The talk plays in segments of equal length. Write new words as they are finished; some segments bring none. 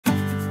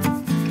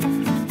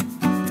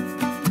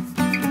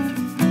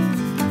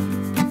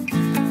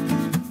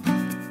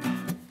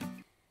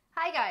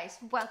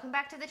guys, welcome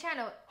back to the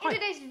channel. In Hi.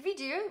 today's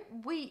video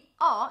we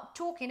are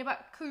talking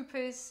about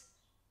Cooper's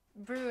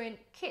brewing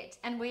kit,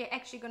 and we're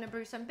actually going to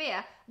brew some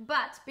beer.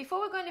 But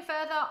before we go any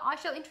further, I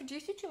shall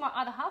introduce you to my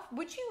other half,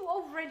 which you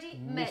already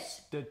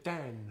met. Mr.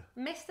 Dan.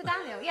 Mr.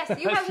 Daniel, yes,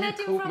 you have met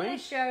him from the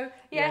show,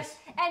 yes,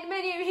 Yes. and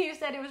many of you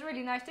said it was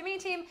really nice to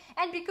meet him,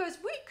 and because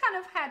we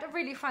kind of had a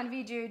really fun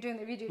video doing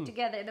the video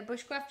together at the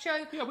Bushcraft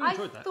show, Yeah, we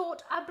enjoyed that. I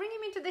thought I'd bring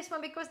him into this one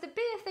because the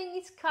beer thing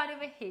is kind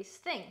of a his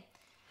thing.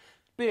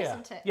 Beer.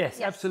 Isn't it? Yes,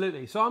 Yes.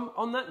 absolutely. So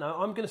on that note,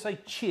 I'm going to say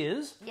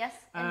cheers. Yes,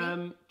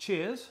 and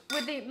Cheers.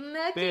 with the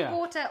murky Beer.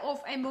 water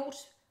of a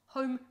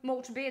home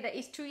malt beer that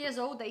is 2 years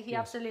old that he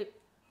absolutely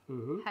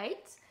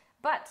hates.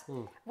 But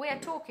we are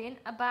talking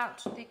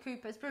about the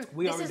Cooper's Brew.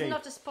 This is indeed.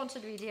 not a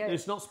sponsored video.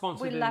 It's not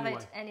sponsored We love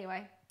anyway. it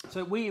anyway.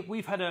 So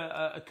we've had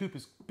a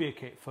Cooper's beer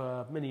kit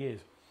for many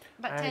years.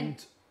 About 10.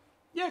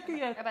 Yeah.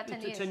 About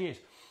 10 years. 10 years.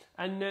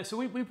 And so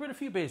we've brought a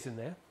few beers in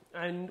there,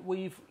 and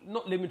we've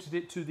not limited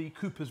it to the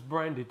Cooper's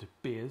branded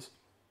beers.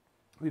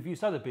 We've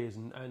used other beers,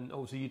 and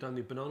obviously you've done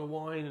the banana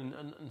wine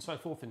and so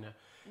forth in there.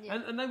 Yeah.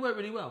 And they work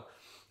really well.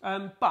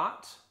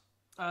 But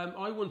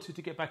I wanted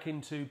to get back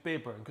into beer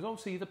brewing, because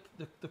obviously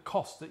the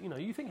cost that,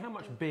 you think how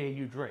much beer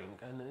you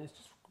drink, and it's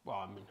just, well,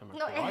 I mean, how much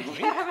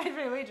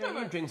beer I drink. No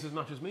one drinks as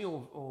much as me or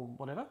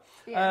whatever.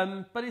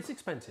 Yeah. But it's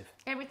expensive.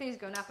 Everything's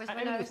gone up, as we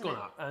know, Everything's isn't gone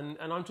it? up,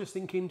 and I'm just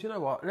thinking, do you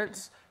know what?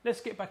 Let's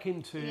get back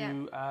into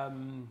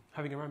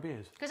having our own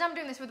beers. Because I'm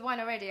doing this with wine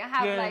already. I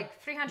have Yeah, like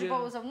 300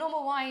 bottles of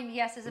normal wine,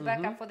 yes, as a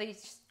backup for the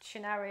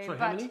scenario, Sorry,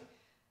 but how many?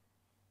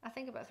 I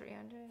think about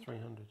 300.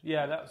 300.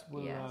 Yeah, that's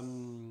well. Yes. Yeah.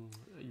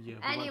 we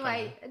won't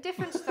Anyway, go a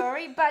different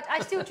story, but I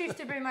still choose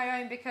to brew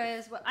my own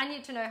because, well, I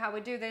need to know how we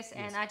do this,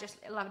 and I just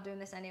love doing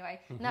this anyway.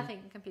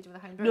 Nothing can compete with a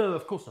home brew. there. No,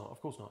 of course not. Of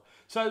course not.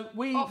 So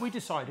we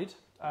decided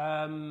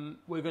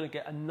we're going to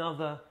get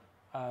another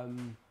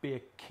beer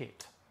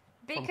kit.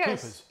 from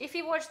Because Cooper's. if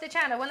you watch the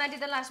channel, when I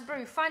did the last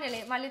brew,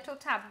 finally my little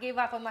tap gave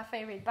up on my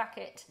favourite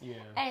bucket. Yeah.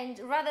 And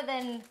rather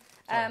than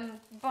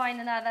buying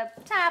another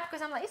tap,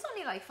 because I'm like, it's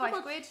only like £5.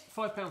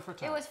 £5 for a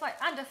tap. It was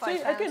under £5.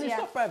 See, again, it's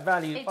not bad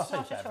value. It's I say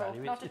not bad at all,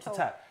 value. not It's at a all.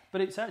 tap,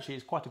 but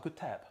it's quite a good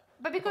tap.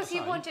 But because he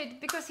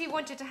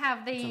wanted to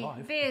have the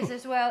alive. beers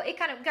as well, it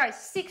kind of goes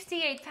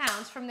 £68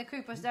 from the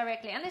Coopers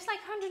directly, and it's like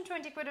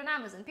 120 quid on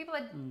Amazon. People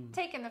are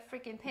taking a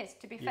freaking piss,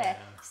 to be fair.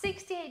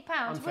 £68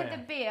 with Unfair.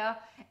 the beer,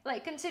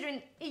 like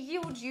considering it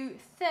yields you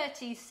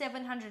 30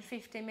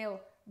 750ml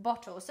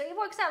bottles, so it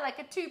works out like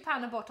a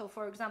 £2 a bottle,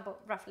 for example,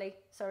 roughly.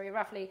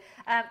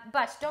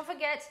 But don't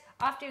forget,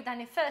 after you've done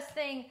the first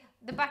thing,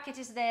 the bucket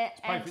is there, It's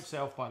paid for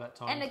itself by that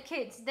time. and the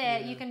kit's there.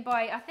 You can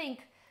buy, I think.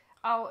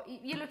 Oh,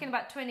 you're looking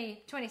about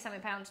 20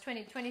 something pounds,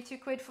 22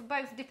 quid for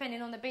both,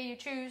 depending on the beer you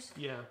choose.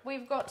 Yeah.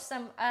 We've got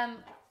some,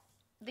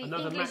 the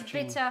Another English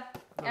matching- bitter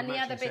and the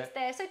other matching bits set.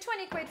 there. So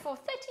 20 quid for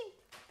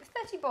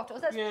 30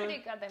 bottles. That's pretty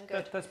goddamn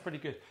good. That's pretty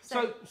good.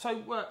 So-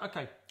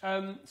 Okay.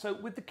 So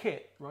with the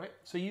kit, right?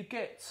 So you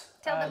get.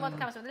 Tell them what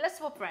comes with it. Let's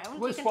swap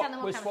round. We'll You can swap, tell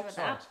them we'll what swap comes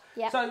with that. sides.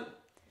 Yeah. So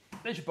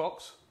there's your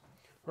box,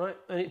 right?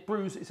 And it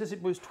brews. It says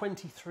it brews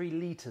 23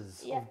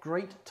 litres Yeah. of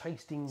great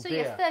tasting So beer.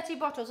 you have 30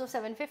 bottles of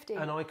 750.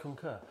 And I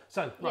concur.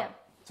 So right. Yeah.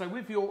 So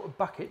with your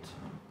bucket.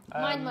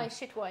 Mind my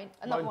shit wine,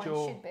 not mind wine,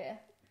 your shit beer.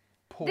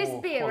 Poor This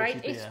beer, quality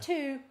right, beer. is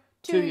two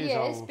 2 years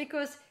years old.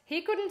 because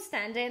he couldn't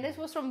stand it, and this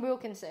was from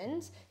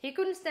Wilkinson's. He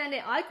couldn't stand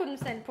it, I couldn't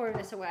stand pouring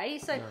this away,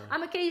 so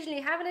I'm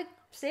occasionally having a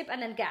sip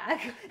and then gag.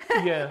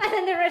 Yeah. And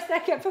then the rest I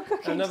kept for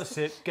cooking. Another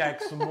sip,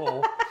 gag some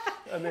more,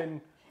 and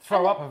then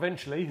throw up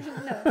eventually.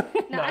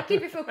 No, I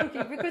keep it for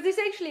cooking because it's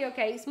actually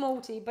okay, it's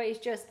malty, but it's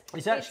just...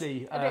 It's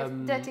actually a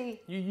bit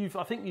dirty.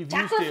 I think you've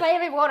used Chocolate it.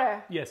 flavoured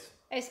water. Yes.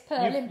 It's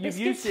Limp You've Biscuits.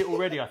 used it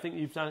already. I think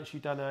you've actually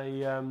done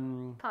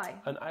a Pie.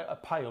 a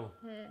pale,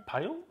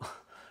 pale,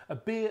 a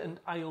beer and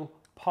ale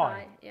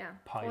pie. Yeah.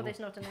 Pile. Or there's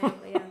not an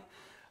ale,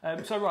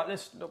 yeah. So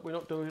right, we're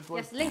not doing it.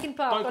 Yes, Linkin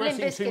Park or Limp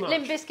Digressing too Bizkit. much.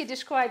 Limp Bizkit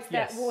describes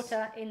that Yes.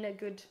 water in a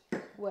good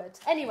words.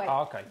 Anyway,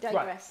 Okay.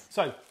 digress.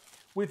 Right. So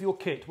with your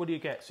kit, what do you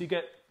get? So you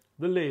get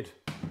the lid.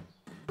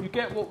 You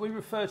get what we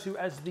refer to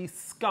as the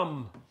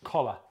scum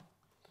collar,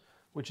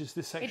 which is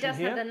this section It does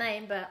here. have the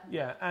name, but...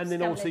 Yeah, and then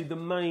Scum obviously lid. the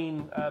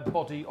main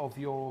body of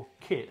your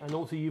kit, and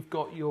also you've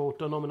got your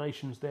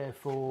denominations there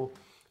for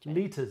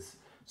litres.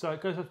 So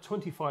it goes up to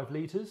 25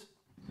 litres.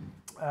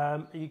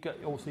 You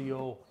get also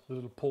your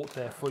little port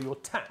there for your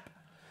tap.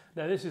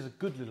 Now this is a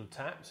good little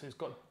tap, so it's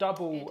got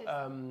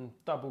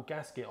double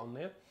gasket on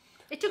there.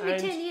 It took me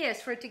And 10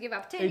 years for it to give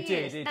up. 10 It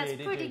years. did. That's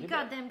pretty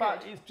goddamn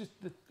But good. it's just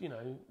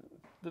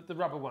the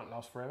rubber won't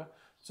last forever.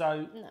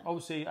 So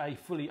obviously a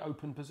fully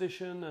open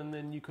position, and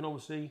then you can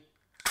obviously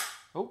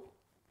don't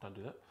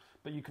do that.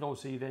 But you can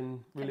obviously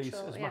then release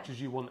Control, as yeah. much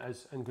as you want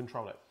and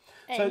control it.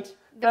 And so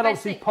the that best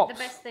obviously thing, pops. The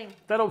best thing.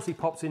 That obviously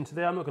pops into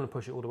there. I'm not going to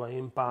push it all the way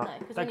in, but No,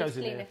 'cause that we need goes to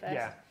in clean there. it first.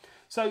 Yeah.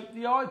 So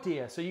the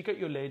idea, so you get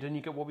your lid and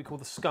you get what we call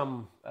the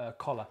scum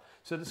collar.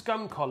 So the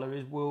scum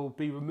collar will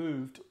be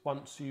removed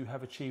once you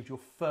have achieved your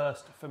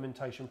first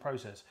fermentation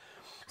process.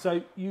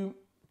 So you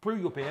brew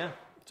your beer.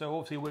 So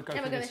obviously we'll go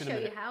And through we're going this to in a show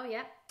minute. you how,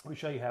 yeah. We'll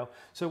show you how.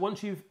 So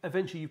once you've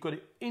got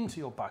it into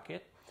your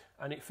bucket,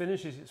 and it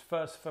finishes its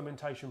first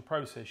fermentation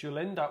process, you'll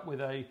end up with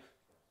a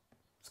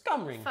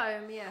scum ring.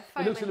 Foam, yeah.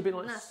 It looks a little bit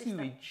like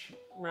sewage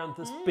around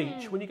this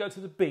beach. When you go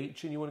to the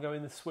beach and you want to go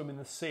in the swim in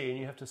the sea and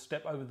you have to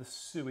step over the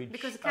sewage.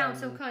 Because the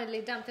council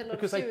kindly dumped a lot of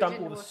because sewage they dump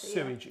in all the the water,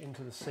 sewage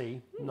into the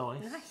sea.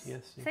 Nice.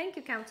 Yes. Yeah. Thank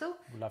you, council.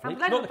 Lovely. I'm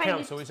glad Not we're the paying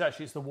council,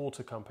 it's the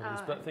water companies,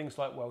 but things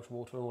like Welsh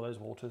Water and all those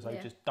waters, they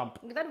just dump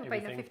Glad we're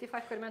paying them everything.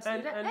 55 quid a month to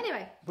do that.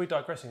 Anyway. We're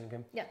digressing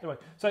again. Yeah. Anyway,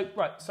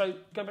 so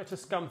go back to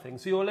scum thing.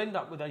 So you'll end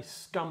up with a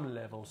scum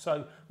level.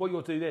 So what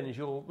you'll do then is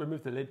you'll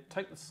remove the lid,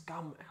 take the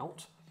scum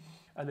out,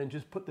 and then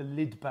just put the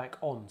lid back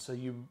on. So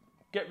you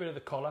get rid of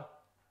the collar,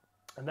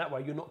 and that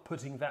way you're not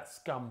putting that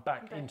scum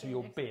back into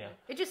your beer.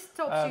 It just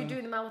stops you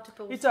doing the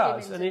multiple. It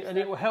does, and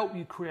it will help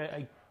you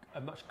create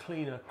a much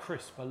cleaner,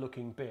 crisper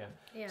looking beer.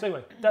 Yeah. So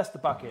anyway, that's the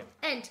bucket.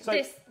 And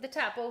the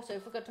tap also,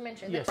 forgot to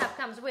mention, the tap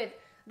comes with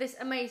this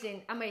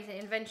amazing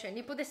invention.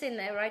 You put this in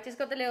there, right? It's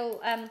got the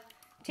little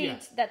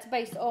teat that's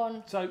based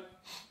on...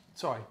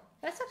 Sorry.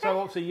 That's okay. So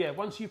obviously,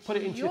 once you put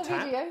it into your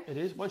tap, video. it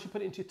is. Once you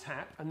put it into your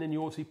tap, and then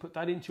you also put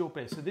that into your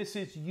beer. So this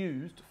is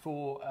used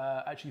for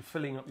actually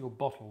filling up your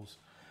bottles.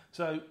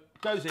 So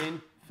it goes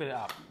in, fill it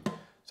up.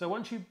 So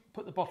once you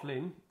put the bottle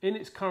in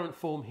its current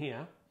form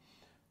here,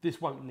 this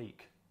won't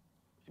leak.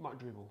 It might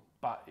dribble,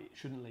 but it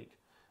shouldn't leak.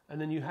 And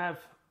then you have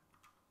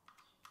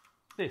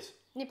this.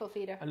 Nipple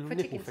feeder. A little for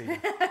nipple chickens.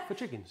 feeder for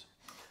chickens.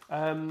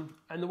 And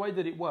the way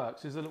that it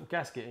works is a little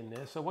gasket in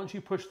there. So once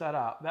you push that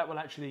up, that will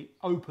actually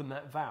open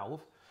that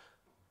valve.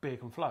 Beer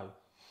can flow.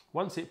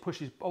 Once it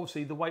pushes,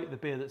 obviously the weight of the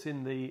beer that's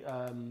in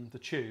the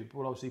tube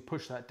will obviously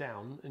push that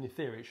down, and in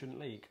theory it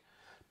shouldn't leak.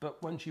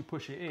 But once you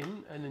push it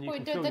in, and then you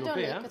can fill your beer. They don't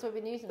leak because we've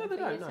been using them for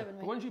years, haven't we?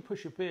 But once you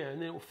push your beer, and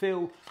then it will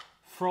fill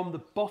from the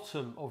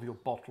bottom of your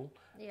bottle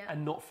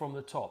and not from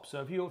the top.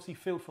 So if you obviously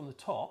fill from the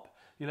top,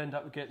 you'll end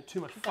up getting too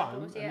much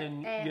foam, and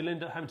then you'll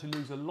end up having to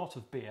lose a lot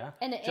of beer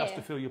just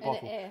to fill your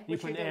bottle. You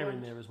put air in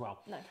there as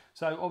well. No.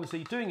 So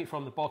obviously doing it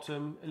from the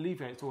bottom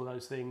alleviates all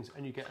those things,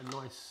 and you get a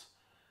nice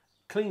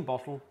clean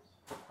bottle,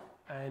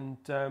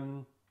 and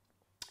down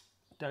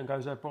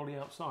goes our brolly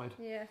outside.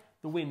 Yeah.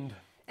 The wind.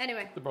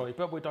 Anyway. The brolly,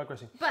 but we're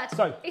digressing. But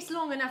it's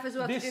long enough as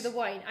well to do the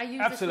wine. I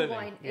use this for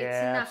wine.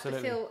 It's enough to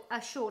fill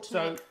a short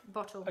neck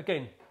bottle.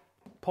 Again,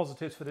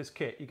 positives for this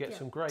kit. You get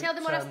some great... Tell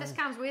them what else this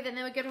comes with, and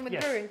then we'll get on with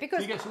brewing.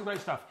 Because you get some great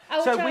stuff.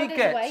 Our child is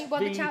away.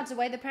 While the child's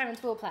away, the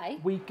parents will play.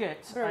 We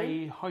get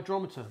a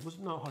hydrometer.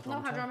 No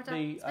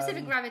hydrometer.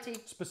 Specific gravity.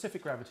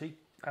 Specific gravity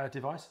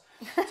device.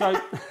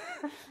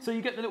 So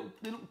you get the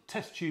little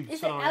test tube.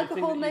 Is it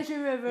alcohol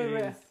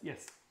measure?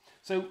 Yes.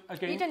 So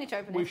again, you don't need to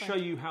open we'll show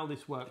you how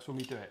this works when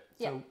we do it.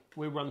 Yeah. So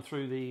we'll run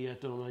through the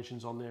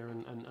denominations on there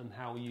and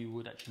how you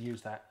would actually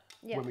use that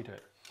when we do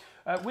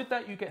it. With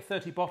that, you get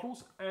 30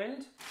 bottles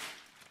and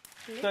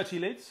 30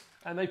 lids.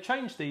 And they've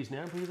changed these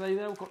now because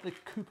they've all got the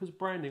Cooper's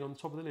branding on the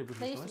top of the lid.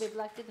 They used to be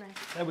black, didn't they?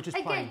 They were just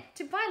plain.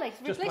 To buy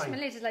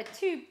replacement lids is like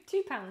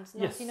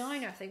 £2.99,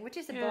 I think, which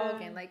is a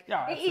bargain.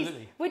 Yeah,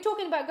 absolutely. We're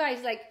talking about,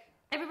 guys,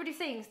 everybody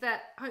thinks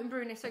that home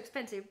brewing is so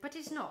expensive, but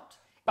it's not.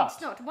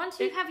 It's not. Once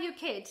you have your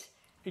kit,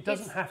 it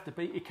doesn't have to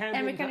be. It can be,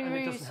 and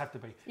it doesn't have to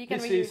be.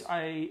 This is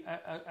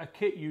a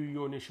kit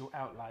your initial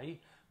outlay.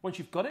 Once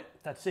you've got it,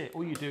 that's it.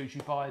 All you do is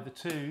you buy the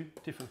 2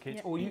 different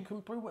kits, or you can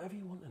brew whatever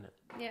you want in it.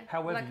 Yeah,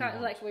 however you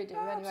want. Like we do,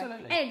 anyway.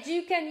 Absolutely. And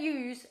you can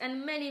use,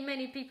 and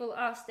many people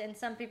asked, and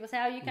some people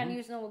say, you can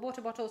use normal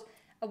water bottles.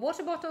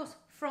 Water bottles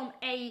from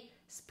a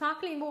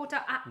sparkling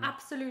water are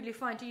absolutely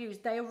fine to use.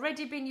 They've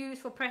already been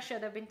used for pressure.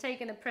 They've been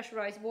taken and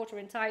pressurized water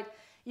inside.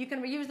 You can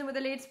reuse them with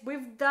the lids.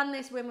 We've done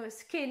this when we were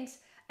skint.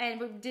 And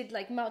we did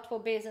multiple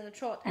beers in a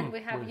trot, and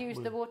we have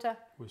used the water.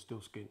 We're still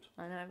skint.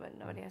 I know, but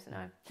nobody has to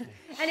know.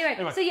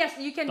 Anyway, so yes,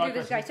 you can do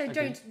this, guys. So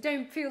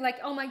don't feel like,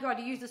 oh my god,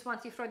 you use this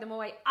once, you throw them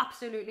away.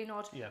 Absolutely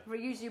not. Yeah.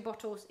 Reuse your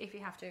bottles if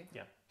you have to.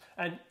 Yeah.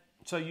 And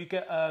so you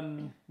get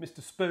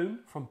Mr.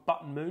 Spoon from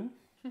Button Moon,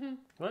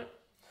 right?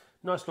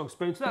 Nice long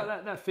spoon. So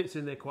that fits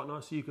in there quite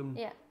nice. So you can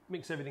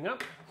mix everything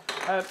up.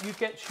 You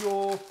get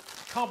your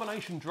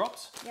carbonation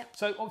drops. Yep.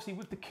 So obviously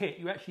with the kit,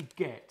 you actually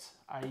get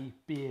a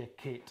beer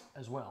kit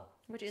as well.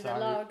 Which is a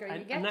lager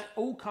you get. And that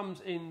all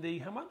comes in the,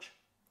 how much?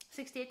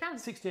 £68.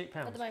 £68.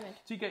 At the moment.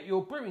 So you get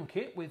your brewing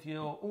kit with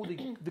all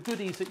the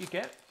goodies that you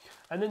get,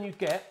 and then you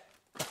get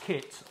a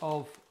kit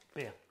of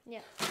beer.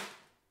 Yeah.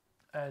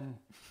 And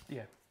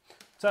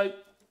so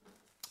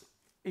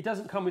it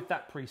doesn't come with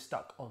that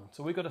pre-stuck on.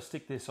 So we've got to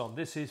stick this on.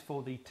 This is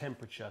for the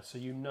temperature, so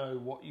you know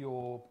what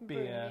your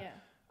beer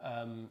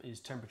is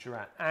temperature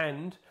at.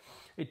 And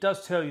it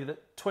does tell you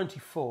that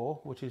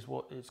 24, which is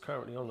what it's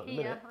currently on at the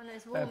minute. And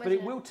it's warm, but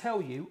it will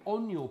tell you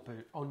on your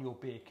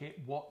beer kit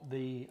what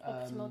the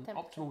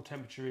optimal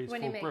temperature is for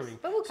brewing.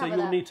 But we'll so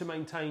you'll need to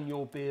maintain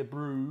your beer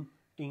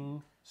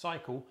brewing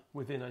cycle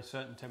within a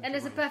certain temperature. And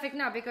it's a perfect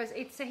now because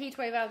it's a heat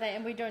wave out there,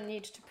 and we don't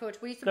need to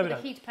put. We used to put a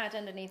heat pad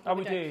underneath. Oh,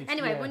 we did.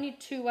 Anyway, we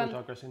need to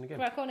digressing again.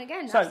 crack on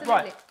again. So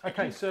absolutely.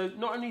 okay. So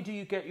not only do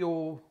you get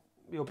your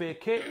beer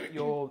kit,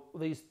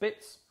 these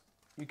bits.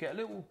 You get a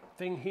little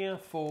thing here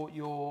for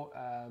your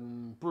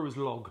brewer's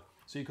log.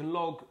 So you can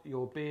log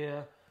your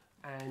beer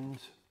and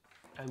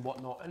and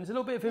whatnot. And there's a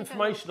little bit of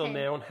information on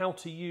there on how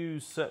to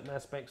use certain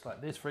aspects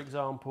like this, for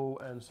example,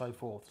 and so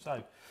forth.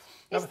 So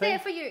it's there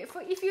for you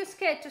if you're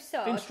scared to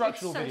start.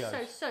 Instructional it's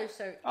videos.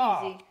 So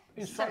easy.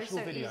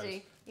 Instructional videos.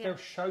 Easy. Yeah. They'll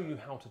show you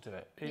how to do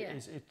it.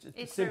 It's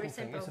a simple very thing.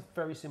 simple. It's a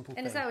very simple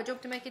and thing. it's our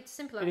job to make it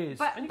simpler. It is.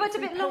 But a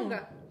bit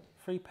longer.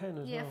 Free pen as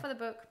well. Yeah, for the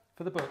book.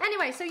 For the book.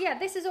 Anyway, so yeah,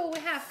 this is all we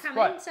have coming.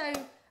 Right. So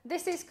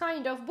this is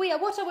kind of which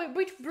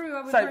brew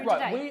are we So brewing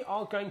right, today? we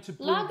are going to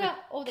brew Lager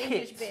or the kit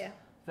English beer?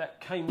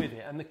 that came with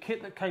it, and the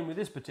kit that came with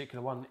this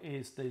particular one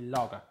is the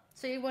lager.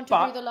 So you want to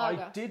brew the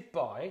lager? I did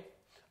buy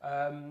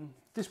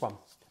this one.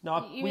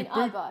 Now You mean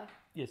I buy?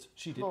 Yes,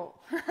 she did. Bought.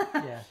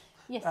 Yeah.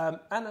 Yes.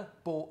 Anna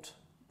bought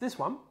this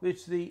one, which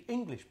is the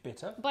English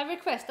bitter. By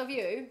request of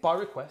you? By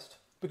request.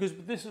 Because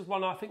this is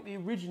one, I think, the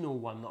original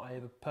one that I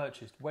ever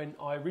purchased when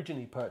I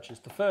originally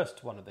purchased the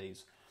first one of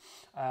these.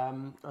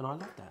 And I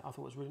loved that. I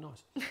thought it was really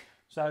nice.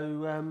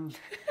 So,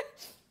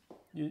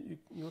 you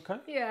okay?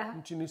 Yeah.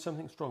 Do you need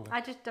something stronger?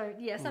 I just don't.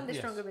 Yeah, something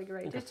stronger would be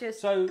great. Okay. It's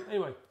just So,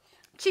 anyway.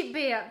 cheap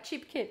beer,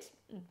 cheap kit.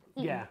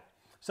 Yeah.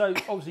 So,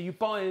 obviously, you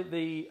buy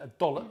the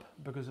dollop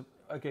because,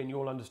 again,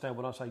 you'll understand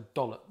when I say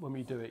dollop. When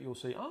we do it, you'll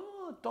see,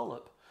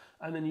 dollop.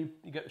 And then you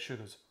get the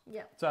sugars.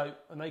 Yeah. So,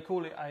 and they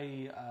call it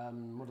a,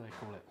 what do they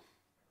call it?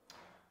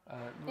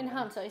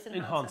 Enhancer. It's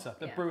enhancer.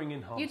 The brewing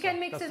enhancer. You can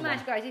mix and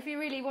match, guys, if you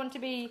really want to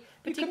be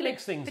particularly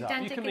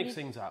You can mix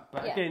things up.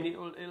 But again,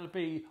 it'll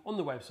be on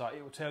the website.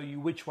 It will tell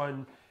you which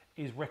one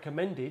is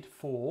recommended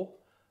for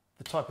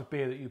the type of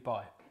beer that you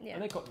buy. Yeah.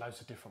 And they've got loads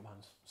of different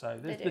ones. So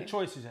the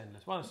choice is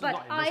endless. Well, but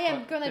not endless, I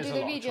am going to do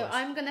the video.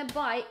 I'm going to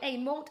buy a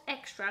malt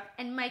extract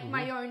and make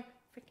my own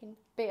freaking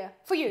beer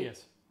for you.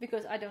 Yes.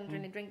 Because I don't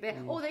really drink beer.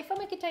 Although if I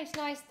make it taste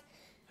nice...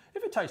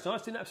 If it tastes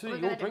nice, then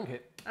absolutely you'll drink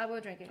it. I will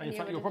drink it. And in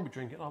fact, you'll probably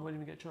drink it and I won't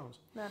even get a chance.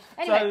 No.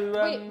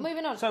 Anyway, so,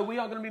 moving on. So we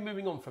are going to be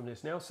moving on from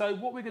this now. So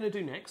what we're going to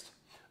do next,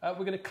 we're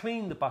going to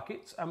clean the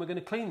buckets and we're going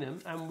to clean them,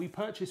 and we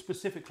purchased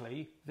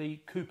specifically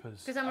the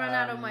Coopers. Because I'm running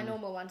out of my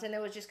normal ones, and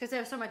it was just because they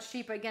were so much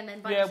cheaper again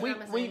than buying from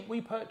Amazon.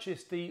 we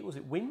purchased the, was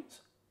it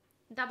Wins?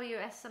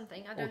 WS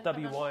something. I don't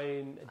or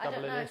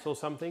WYNNS or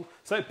something.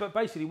 So, but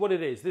basically what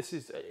it is, it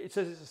says it's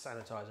a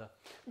sanitizer.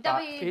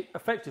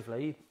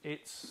 Effectively,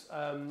 it's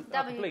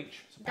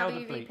bleach. It's a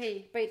powdered WVP,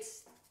 bleach. but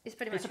it's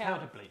pretty much It's a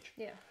powdered bleach.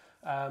 Yeah.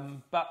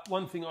 But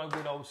one thing I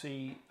would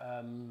obviously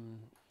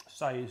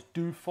say is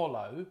do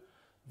follow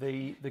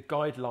the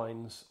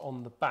guidelines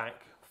on the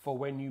back for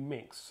when you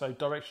mix, so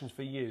directions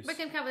for use. We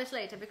can cover this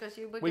later because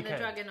we're going to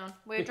drag it on.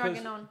 We're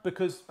dragging on.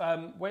 Because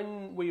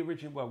when we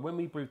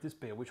brewed this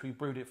beer, which we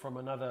brewed it from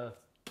another,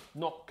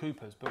 not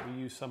Cooper's, but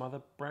we used some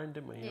other brand,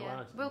 didn't we?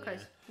 Yeah,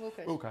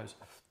 Wilco's.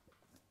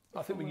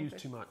 I think we used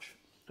too much,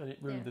 and it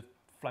ruined the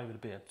flavour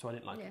of the beer, so I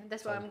didn't like it. Yeah,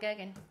 that's why I'm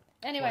gagging.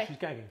 Anyway, she's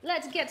gagging.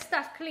 Let's get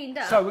stuff cleaned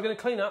up. So we're going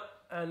to clean up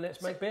and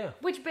let's make beer.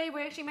 Which beer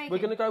we're actually making? We're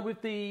going to go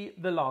with the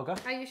lager.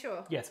 Are you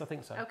sure? Yes, I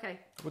think so. Okay.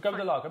 We'll go with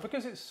the lager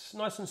because it's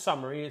nice and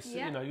summery. It's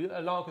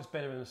a lager's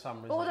better in the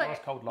summer. It's a nice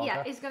cold lager.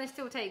 Yeah, it's going to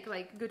still take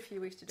like a good few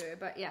weeks to do it,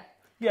 but yeah.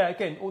 Yeah,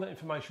 again, all that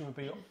information will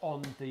be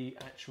on the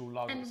actual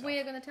lager. And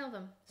we're going to tell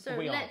them. So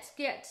we let's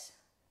get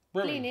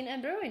cleaning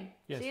and brewing.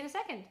 Yes. See you in a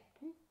second.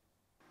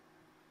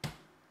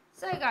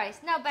 So guys,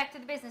 now back to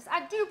the business.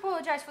 I do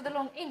apologise for the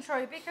long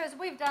intro because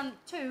we've done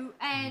two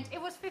and it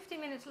was 15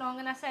 minutes long,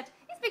 and I said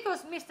it's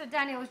because Mr.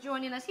 Daniel's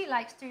joining us. He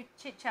likes to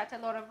chit-chat a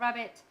lot of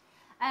rabbit.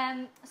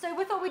 So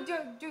we thought we'd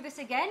do this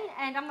again,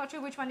 and I'm not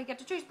sure which one you get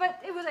to choose, but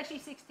it was actually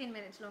 16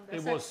 minutes longer.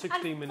 It was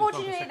 16 minutes longer.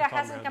 Unfortunately, that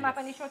hasn't come up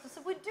any shorter,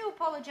 so we do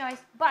apologise,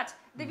 but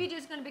the video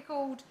is going to be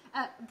called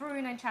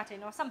Brewing and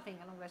Chatting or something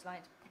along those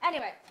lines.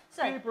 Anyway,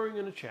 so... Beer, brewing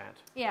and a chat.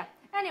 Yeah.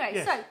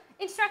 Anyway, so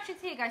instructions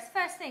here, guys.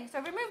 First thing, so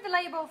remove the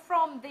label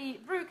from the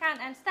brew can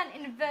and stand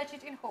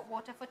inverted in hot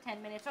water for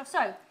 10 minutes or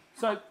so.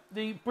 So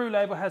the brew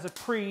label has a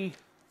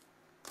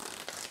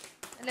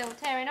little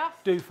tearing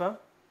off. doofer.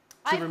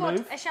 I've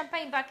got a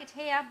champagne bucket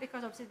here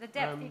because obviously the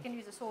depth you can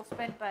use a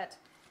saucepan, but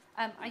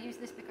I use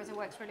this because it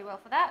works really well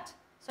for that.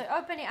 So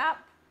open it up.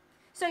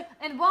 So,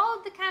 and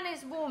while the can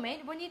is warming,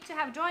 we need to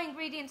have dry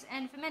ingredients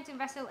and fermenting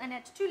vessel and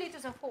add 2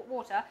 litres of hot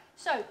water.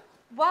 So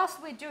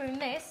whilst we're doing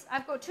this,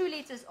 I've got 2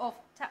 litres of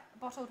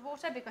bottled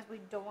water because we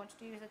don't want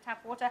to use the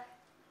tap water.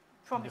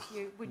 Promise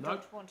you, we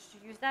don't want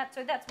to use that.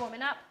 So that's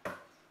warming up.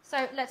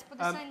 So let's put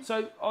this in.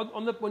 So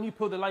when you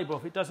pull the label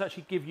off, it does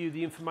actually give you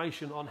the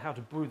information on how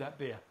to brew that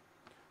beer.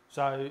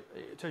 So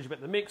it tells you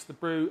about the mix, the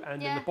brew,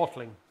 and then the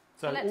bottling.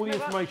 So all the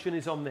information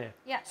is on there.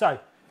 Yeah. So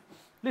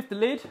lift the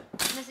lid.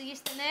 There's a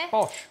yeast in there.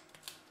 Bosh.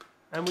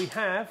 And we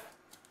have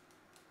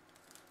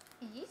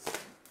yeast.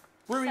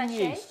 Brewing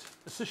yeast.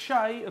 A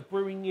sachet of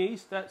brewing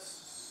yeast.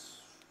 That's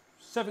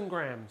 7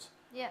 grams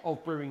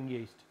of brewing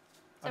yeast.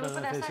 So I don't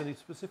know if there's any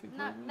specific.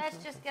 No,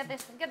 let's just get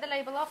the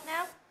label off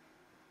now.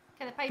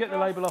 Get the paper Get the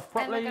label off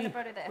properly. And we're going to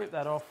put it there. Whip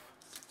that off.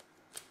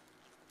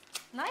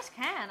 Nice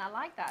can, I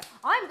like that.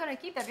 I'm going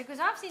to keep that because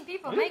I've seen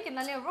people making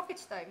the little rocket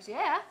stoves,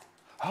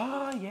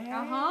 Ah,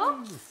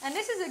 yeah. And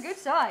this is a good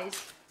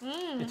size.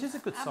 It is a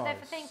good size. Up there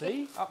for thinking.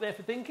 See? Up there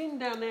for thinking,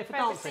 down there for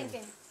dancing.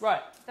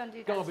 Right. Don't do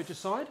that. Garbage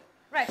aside.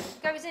 Right,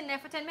 goes in there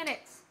for 10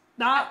 minutes.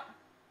 Nah.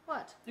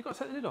 What? You've got to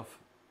take the lid off.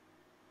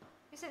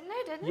 You said no,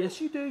 didn't Yes,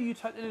 you do. You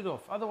take the lid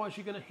off. Otherwise,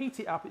 you're going to heat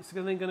it up. It's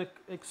then going to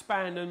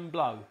expand and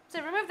blow.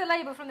 So remove the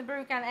label from the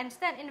brew can and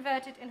then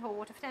invert it in hot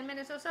water for 10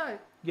 minutes or so.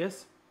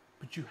 Yes,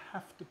 but you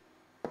have to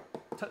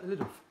take the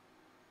lid off.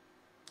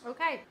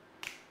 Okay.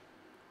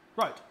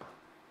 Right.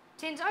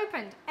 Tin's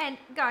opened. And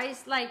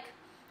guys, like...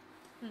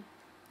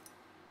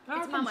 How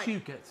It's come Marmite. you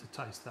get to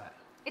taste that?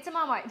 It's a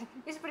Marmite.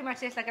 This pretty much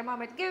tastes like a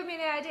Marmite. Give me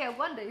the idea. I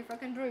wonder if I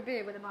can brew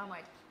beer with a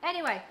Marmite.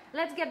 Anyway,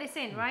 let's get this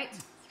in, right?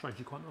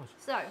 Strangely quite nice.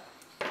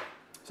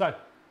 So,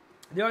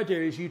 the idea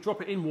is you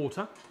drop it in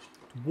water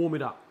to warm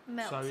it up.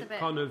 Melts so a it bit.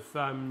 kind of...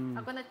 I'm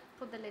going to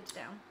put the lid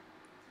down.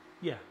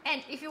 yeah.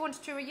 And if you want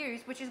to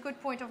reuse, which is a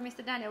good point of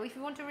Mr. Daniel, if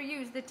you want to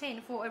reuse the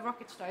tin for a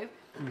rocket stove,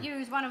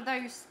 use one of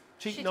those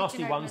Cheap, shitty nasty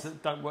tin ones openers.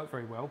 that don't work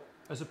very well,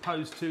 as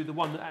opposed to the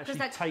one that actually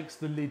that- takes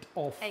the lid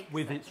off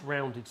with Exactly. its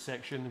rounded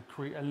section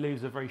and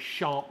leaves a very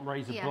sharp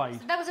razor blade.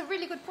 So that was a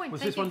really good point.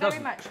 Whereas Thank this you one very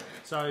doesn't. much.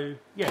 So,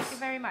 yes. Thank you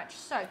very much.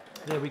 So,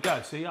 There we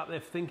go. So you're up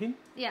there thinking?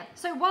 yeah.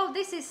 So while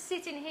this is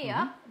sitting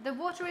here, the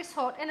water is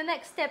hot, and the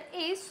next step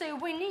is, so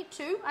we need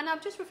to, and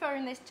I'm just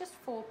referring this just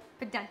for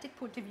pedantic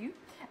point of view,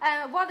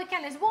 while the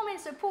can is warming,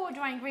 so pour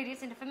dry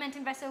ingredients into a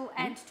fermenting vessel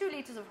and 2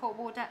 litres of hot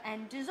water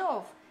and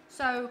dissolve.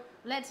 So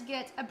let's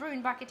get a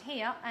brewing bucket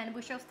here, and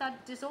we shall start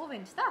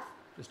dissolving stuff.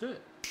 Let's do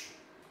it.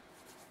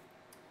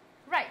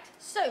 Right,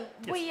 so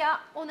we are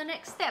on the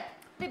next step.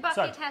 The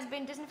bucket So- has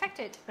been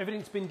disinfected.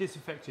 Everything's been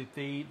disinfected.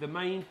 The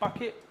main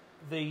bucket,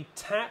 the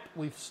tap,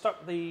 we've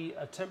stuck the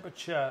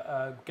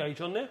temperature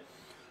gauge on there.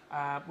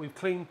 We've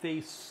cleaned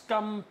the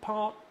scum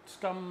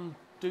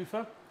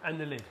doofer, and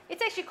the lid.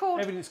 It's actually called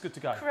Everything's good to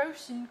go.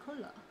 Croson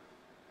colour.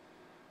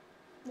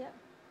 Yeah.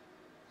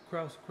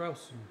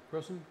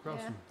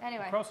 Krausen.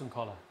 Anyway. Krausen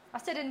collar. I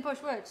still didn't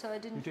push words, so I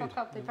didn't You fuck did.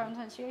 up the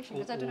pronunciation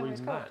because I don't know Or what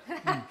it's even called.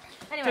 that.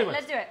 Anyway, Anyway.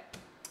 let's do it.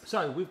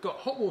 So we've got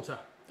hot water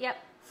Yep.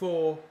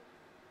 for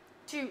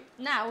To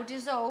now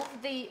dissolve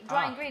the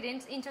dry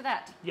ingredients into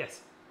that.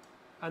 yes,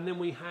 and then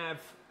we have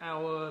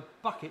our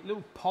bucket,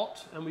 little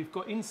pot, and we've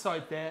got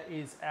inside there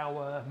is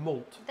our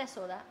malt. That's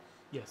all that.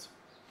 Yes,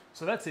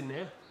 so that's in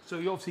there. So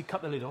you obviously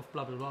cut the lid off,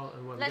 blah blah blah,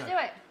 and away we Let's go. do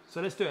it.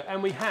 So let's do it,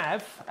 and we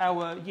have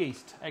our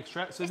yeast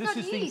extract. So It's this not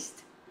is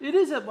yeast. It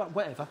is a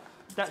whatever.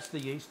 That's the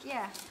yeast.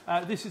 Yeah.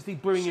 This is the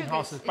brewing Sugars.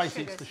 enhancers. It's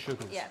Basically, it's the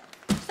sugars. Yeah.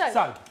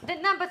 So- the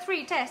number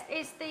 3 test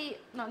is the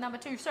number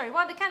 2. Sorry.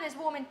 While the can is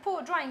warming,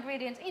 pour dry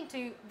ingredients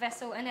into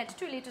vessel and add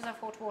 2 litres of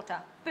hot water.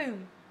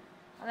 Boom.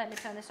 Now let me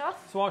turn this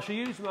off. So I shall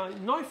use my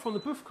knife from the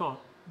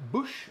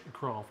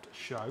bushcraft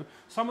show.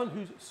 Someone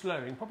who's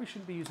slurring probably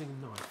shouldn't be using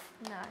a knife,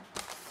 No.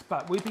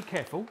 but we'd be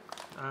careful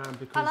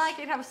because I like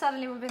it how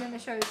suddenly we've been in the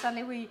show.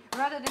 Suddenly we,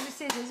 rather than the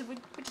scissors, we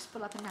just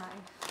pull up a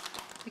knife.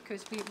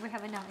 Because we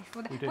have a knife.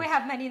 do. We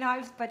have many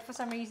knives, but for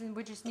some reason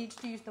we just need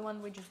to use the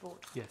one we just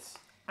bought. yes.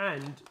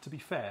 And to be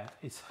fair,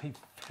 it's a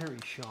very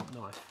sharp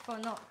knife. For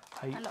not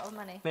a lot of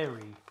money.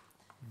 Very,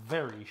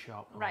 very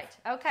sharp knife. Right,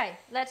 okay,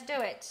 let's do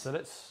it. So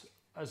let's,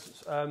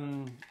 as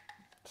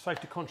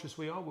safety conscious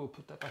we are, we'll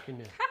put that back in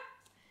there.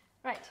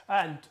 Right.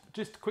 And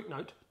just a quick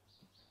note: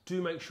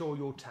 do make sure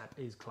your tap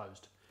is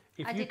closed.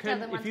 If I you did tell them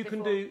can, if once you can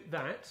before. do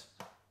that,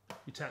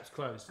 your tap's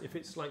closed. If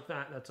it's like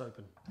that, that's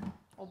open.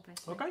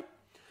 Obviously. Okay.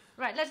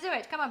 Right, let's do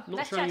it. Come on, Not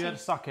let's showing chat you how in.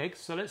 to suck eggs,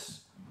 so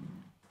let's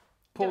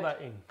pour Do it.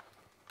 that in.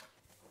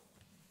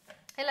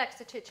 He likes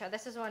to chit chat.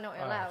 This is why not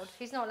allowed.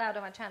 He's not allowed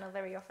on my channel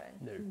very often.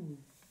 No.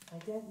 I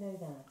don't know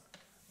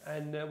that.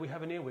 And we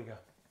have an earwigger.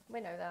 We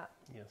know that.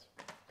 Yes.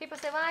 People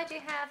say, why do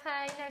you have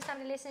her? You know,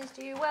 somebody listens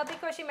to you. Well,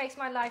 because she makes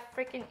my life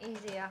freaking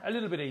easier. A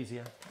little bit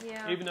easier.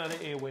 Yeah. Even though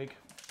the earwig.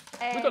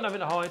 Eh, We've got nothing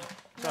to hide,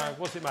 so No.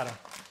 what's it matter?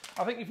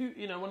 I think if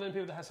you know, one of them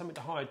people that has something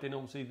to hide, then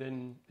obviously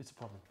then it's a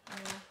problem.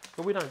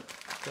 But we don't,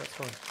 so that's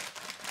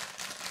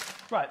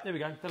fine. Right, there we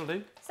go, that'll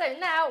do. So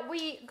now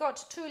we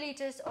got 2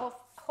 litres of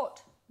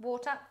hot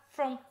water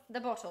from the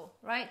bottle,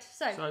 right?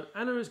 So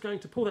Anna is going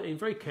to pour that in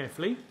very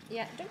carefully.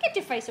 Yeah, don't get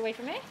your face away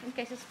from it in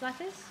case it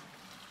splatters.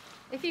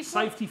 If you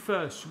Safety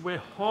first. We're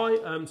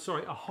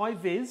a high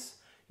vis,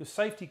 your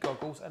safety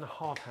goggles and a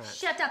hard hat.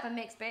 Shut up and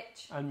mix,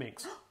 bitch. And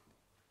mix.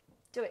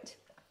 Do it.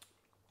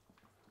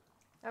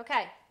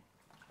 Okay.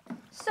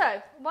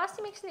 So, whilst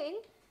you're mixing in,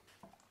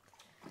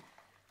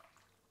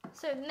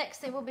 so the next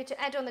thing will be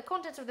to add on the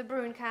contents of the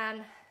brewing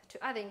can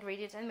to other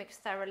ingredients and mix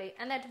thoroughly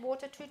and add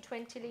water to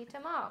 20 litre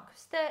mark.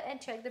 Stir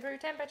and check the brew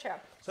temperature.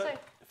 So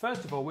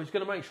first of all, we're just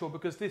going to make sure,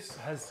 because this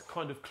has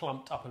kind of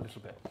clumped up a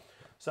little bit.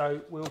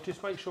 So we'll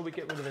just make sure we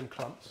get rid of them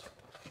clumps.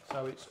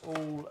 So it's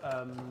all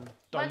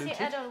diluted. Once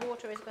you add on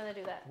water, it's going to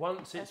do that.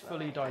 Once it's As well,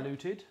 fully anyway.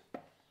 diluted,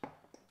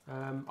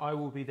 I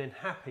will be then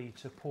happy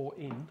to pour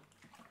in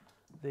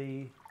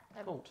the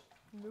malt,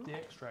 the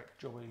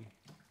extract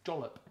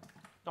dollop.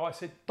 No, I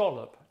said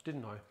dollop,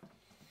 didn't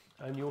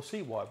I? And you'll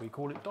see why we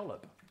call it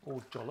dollop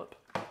or jollop.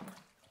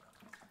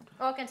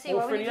 Oh, I can see Or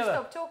why for we need any to other.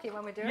 stop talking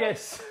when we do it.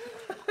 Yes.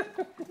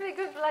 It's a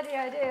good bloody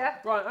idea.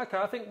 Right. Okay.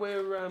 I think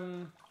we're.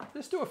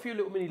 There's still a few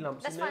little mini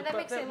lumps That's in fine, there,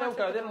 they'll but mix it in they'll once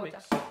we go. put They'll the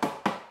mix.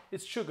 water.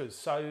 It's sugars,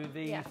 so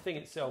the Yeah. thing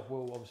itself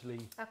will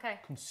obviously Okay.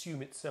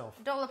 consume itself.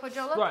 Dollop or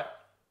jollop? Right.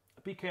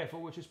 be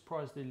careful. We'll just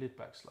prise the lid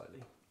back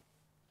slightly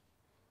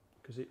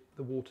because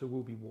the water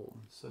will be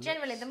warm. So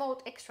generally, the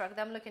malt extract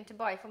that I'm looking to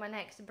buy for my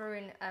next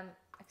brewing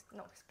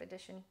not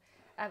expedition.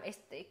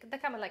 They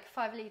come in like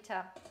 5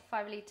 litre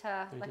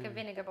like a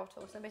vinegar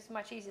bottle, so it's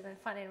much easier than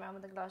fanning around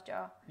with a glass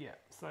jar. Yeah,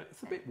 so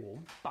it's a bit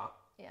warm, but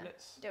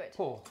let's do it.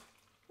 Pour.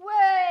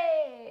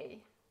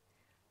 Way!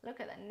 Look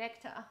at the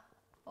nectar.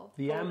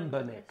 The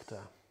amber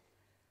nectar.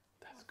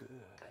 That's good.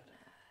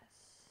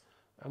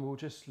 And we'll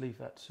just leave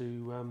that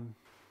to...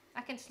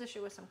 I can slush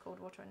it with some cold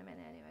water in a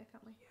minute anyway,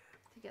 can't we?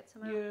 To get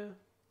some out. Yeah.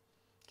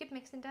 Keep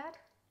mixing, Dad.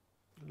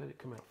 Let it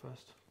come out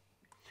first.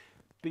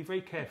 Be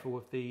very careful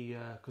with the...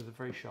 because they're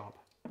very sharp.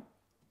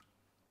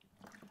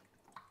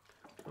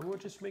 And we'll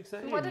just mix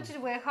that in. Why don't you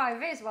wear high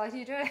vis while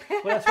you do it?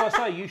 Well, that's what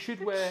I say. You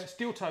should wear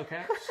steel toe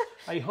caps,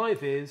 a high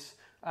vis,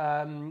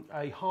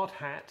 a hard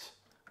hat,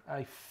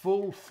 a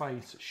full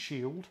face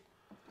shield,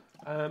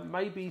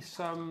 maybe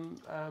some...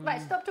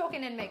 right, stop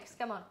talking and mix.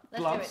 Come on,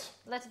 let's gloves, do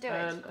it. Let's do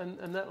it.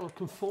 And that will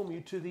conform you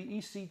to the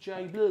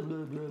ECJ blah, blah,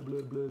 blah,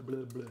 blah, blah,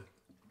 blah, blah.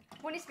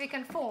 When it's to be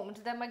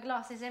conformed, then my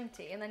glass is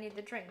empty and I need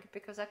the drink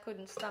because I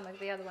couldn't stomach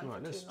the other one Right,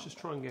 for let's too long. just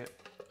try and get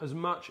as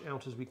much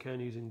out as we can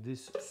using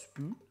this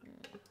spoon.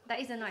 That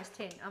is a nice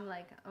tin. I'm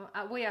like,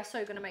 we are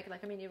so going to make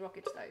like a mini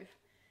rocket stove.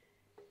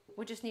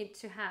 We just need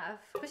to have...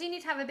 Because you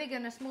need to have a bigger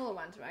and a smaller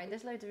ones, right?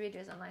 There's loads of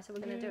videos online, so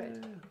we're going to do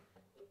it.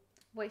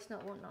 Waste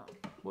not, want not.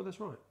 Well, that's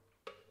right.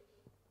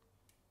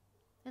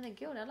 And they're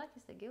gilded. I like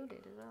this, they're gilded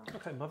as well.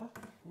 Okay, Mother,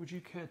 would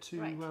you care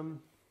to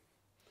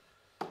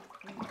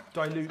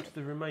dilute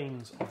the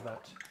remains of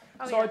that?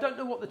 Oh, so yeah. I don't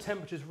know what the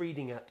temperature's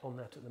reading at on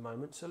that at the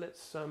moment, so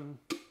let's...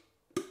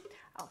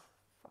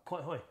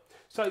 quite high.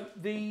 So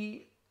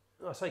the...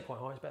 I say quite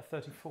high, it's about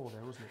 34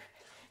 there, wasn't it?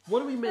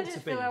 What are we meant to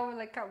be? I will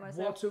like cut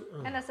myself.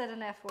 And I said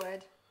an F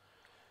word.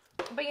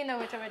 But you know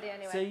it already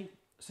anyway.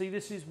 See,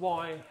 this is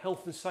why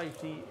health and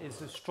safety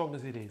is as strong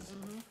as it is.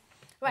 Mm-hmm.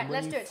 Right,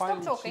 let's do it.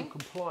 Stop talking. To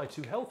comply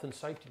to health and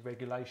safety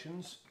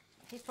regulations.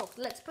 He's talked.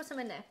 Let's put some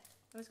in there.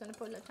 I was going to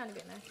put a tiny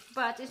bit in there.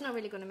 But it's not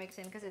really going to mix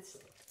in because it's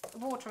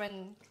water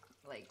and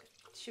like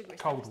sugary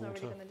stuff. It's not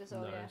really going to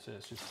dissolve. No, yeah. so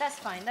it's just... That's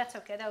fine. That's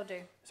okay. That'll do.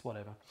 It's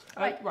whatever.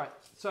 Right. Right.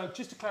 So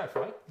just to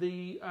clarify,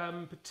 the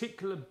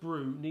particular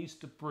brew needs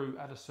to brew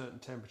at a certain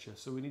temperature.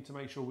 So we need to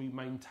make sure we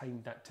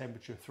maintain that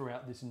temperature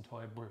throughout this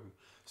entire brew.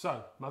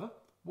 So, Mother,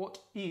 what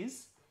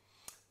is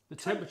the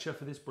temperature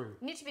for this brew?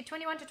 It needs to be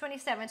 21 to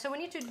 27. So we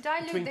need to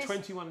dilute Between this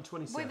 21 and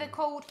 27. with the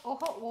cold or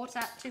hot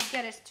water to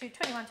get us to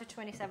 21 to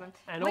 27.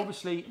 And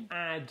obviously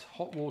add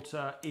hot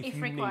water if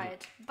you required. need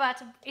it.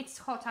 But it's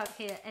hot out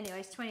here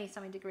anyway. It's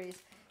 20-something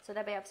degrees. So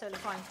that'll be absolutely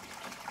fine.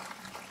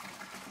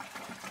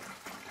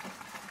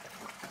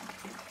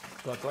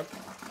 Right.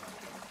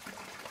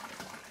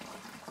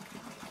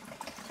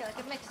 Feel like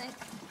I'm mixing.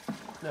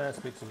 No,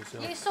 it's mixing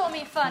itself. You saw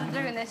me fun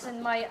doing this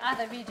in my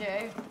other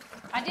video.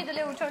 I did the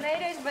little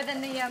tornadoes, but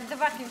then the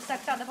vacuum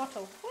sucked out the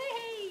bottle.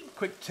 Whee!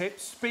 Quick tip,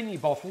 spin your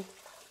bottle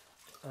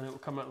and it will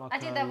come out like I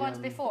did that once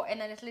before and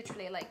then it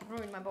literally like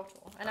ruined my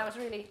bottle. And I was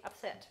really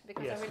upset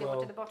because I really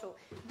wanted the bottle.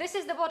 This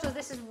is the bottle,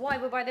 this is why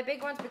we buy the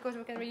big ones, because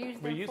we can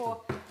reuse them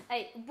for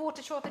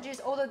water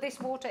shortages, although this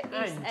water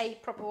is a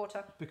proper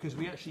water. Because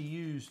we actually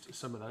used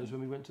some of those when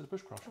we went to the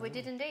bushcraft. We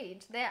did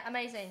indeed. They're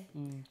amazing.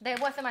 They're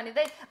worth the money.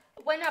 They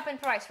went up in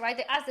price, right?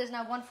 The Asda's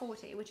now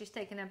 140, which is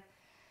taking a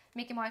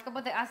Mickey Michael,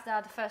 but the Asda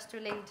are the first to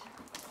lead.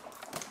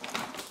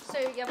 So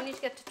yeah, we need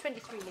to get to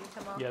 23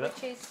 litre mark,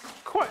 which is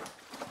quite...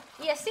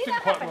 Yeah, see didn't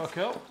that quite happens. work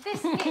out.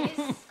 This is...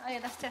 Oh yeah,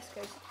 that's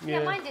Tesco's.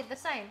 Yeah, mine did the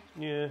same.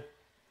 Yeah.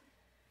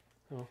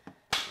 Oh.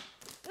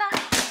 Yeah.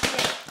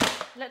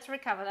 Let's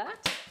recover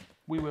that.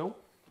 We will.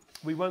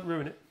 We won't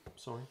ruin it.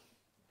 Sorry.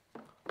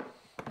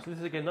 So this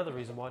is again another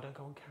reason why I don't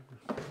go on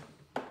camera.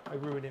 I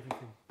ruin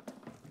everything.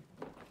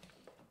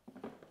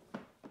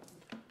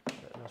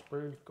 Nice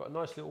brew. Got a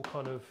nice little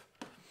kind of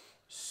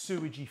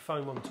sewagey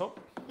foam on top.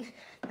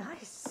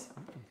 Nice.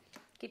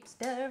 Keep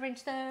stirring,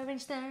 stirring,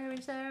 stirring,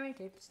 stirring,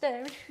 keep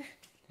stirring.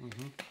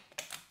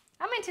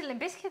 I'm into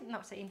Limp Bizkit.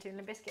 Not so into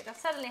Limp Bizkit. I've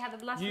suddenly had a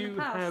blast in the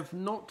past. You have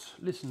not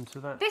listened to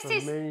that for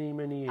many,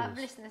 many years. I've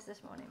listened to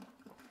this morning.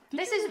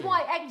 This is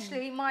why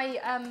actually my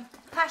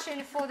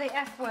passion for the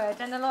F word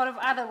and a lot of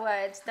other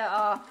words that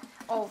are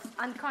of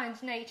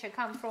unkind nature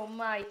come from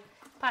my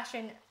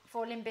passion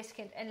for Limp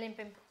Bizkit and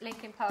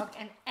Linkin Park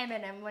and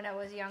Eminem when I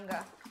was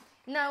younger.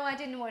 No, I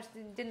didn't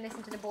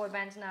listen to the boy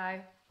bands. No,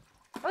 I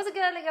was a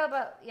girly girl,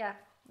 but yeah,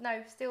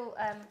 no, still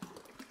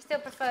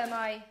prefer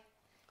my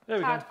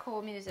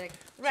hardcore music.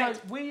 Right.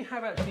 So we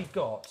have actually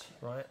got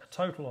a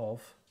total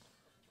of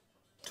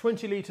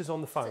 20 litres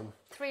on the phone.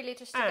 So 3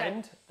 litres to go.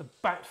 And the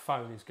bat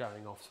phone is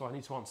going off, so I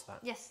need to answer that.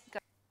 Yes, go.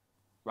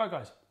 Right,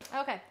 guys.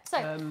 Okay,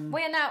 so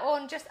we are now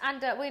on just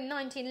under, we're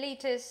 19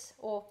 litres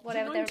or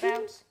whatever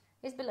thereabouts.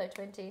 It's below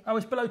 20. Oh,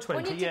 it's below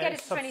 20. We need to get it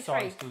to 23.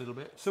 Subsidised a little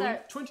bit. So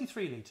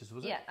 23 litres,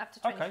 was it? Yeah, up to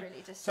 23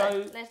 litres.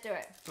 So let's do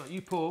it. Right,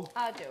 you pour.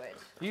 I'll do it.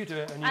 You do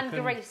it, and you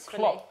can gracefully.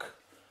 clock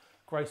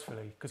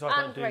gracefully, because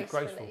I don't do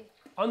graceful.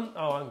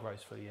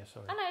 Ungracefully, yeah,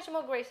 sorry. I know it's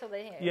more graceful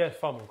than here. Yeah,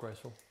 far more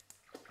graceful.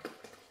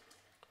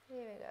 Here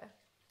we go.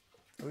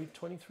 Are we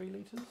 23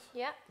 litres?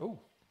 Yeah. Oh.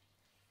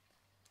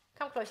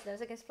 Come closer then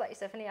so I can split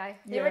yourself in the eye.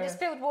 Yeah. You already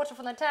spilled water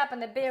from the tap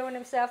and the beer on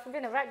himself. We've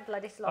been a wreck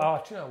bloody slow.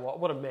 Oh, do you know what?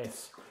 What a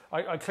mess.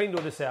 I cleaned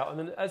all this out, and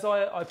then as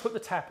I put the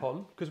tap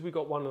on, because we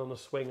got one on a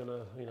swing and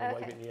a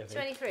wave it in the air.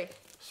 23.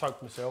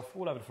 Soaked myself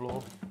all over the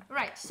floor.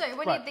 Right, so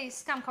we need the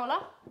scum collar.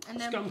 And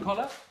then Scum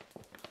collar.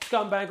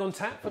 Scum bag on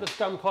tap for the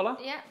scum collar.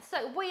 yeah,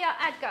 so we are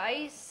at,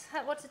 guys,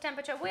 what's the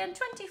temperature? We're on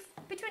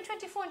between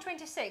 24 and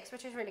 26,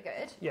 which is really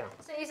good. Yeah.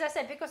 So as I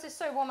said, because it's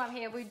so warm up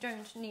here, we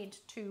don't need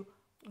to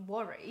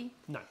worry.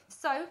 No.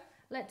 So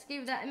let's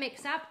give that a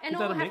mix up, and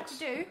Give all that we a have mix.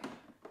 to do,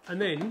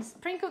 And then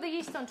sprinkle the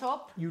yeast on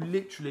top. you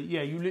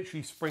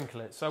literally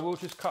sprinkle it. So we'll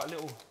just cut a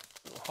little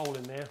hole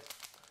in there,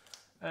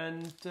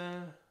 and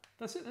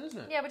that's it, then, isn't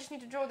it? Yeah, we just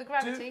need to draw the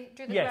gravity.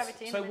 Do the yes.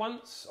 gravity. So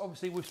once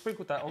obviously we've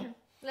sprinkled that on,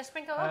 let's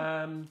sprinkle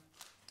on.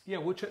 yeah,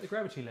 we'll check the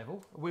gravity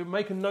level. We'll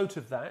make a note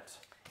of that.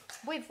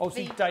 With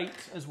Obviously, the date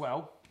as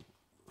well.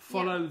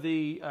 Follow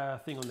the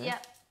thing on there. yeah,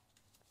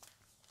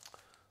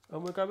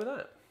 And we'll go with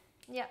that.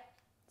 yeah.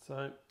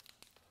 So,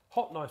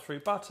 hot, nice free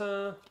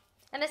butter.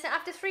 And then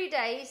after 3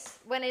 days,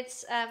 when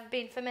it's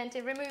been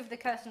fermented, remove the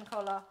curtain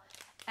collar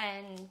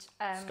and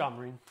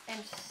Scummering.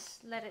 and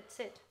let it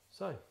sit.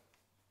 So,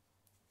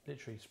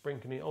 literally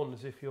sprinkling it on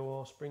as if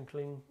you're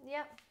sprinkling.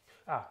 Yeah,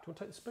 Ah, do you want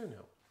to take the spoon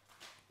out?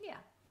 yeah.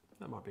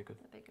 That might be a good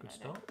idea.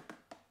 start.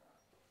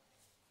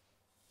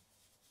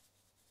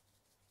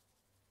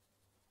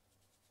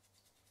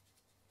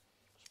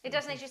 It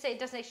doesn't actually say, it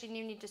doesn't actually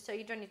you need to stir.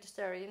 You don't need to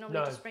stir it. You normally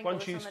No, just sprinkle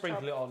once this you on the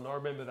sprinkle top. it on, I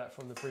remember that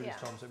from the previous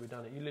Yeah. times that we've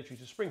done it, you literally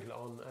just sprinkle it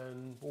on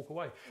and walk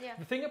away. Yeah.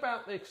 The thing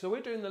about this, so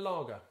we're doing the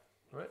lager,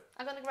 right?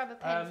 I'm going to grab a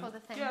pen for the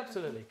thing. Yeah,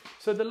 absolutely.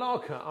 So the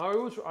lager,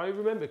 I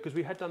remember because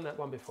we had done that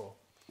one before.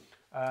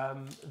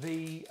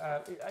 It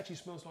actually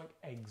smells like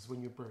eggs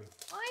when you're brewing.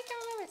 I can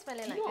remember it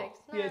smelling Did you like not? eggs.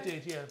 No. Yeah, it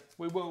did. Yeah,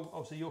 we will.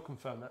 Obviously, you'll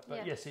confirm that. But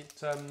Yeah. yes, it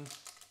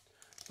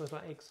smells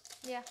like eggs.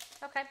 Yeah.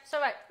 Okay. So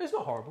right, It's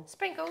not horrible.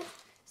 sprinkled.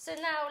 So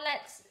now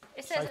let's.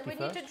 It says that Safety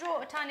we need to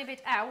draw a tiny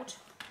bit out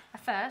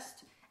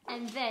first,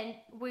 and then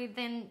we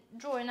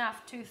draw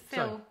enough to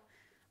fill. So-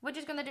 We're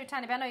just going to do a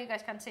tiny bit. I know you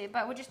guys can't see it,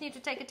 but we just need to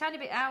take a tiny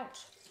bit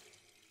out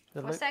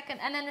for a second,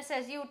 and then it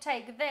says you'll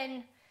take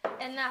then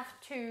enough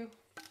to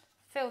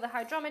fill the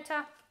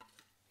hydrometer,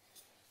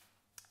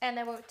 and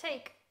then we'll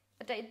take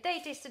a date.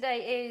 Date is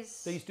today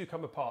is These do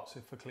come apart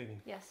so for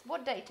cleaning. yes.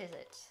 What date is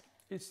it?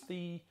 It's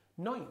the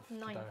 9th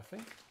today, 9th. I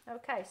think.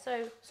 Okay,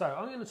 so So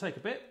I'm going to take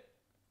a bit.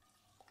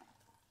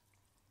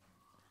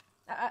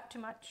 too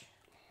much.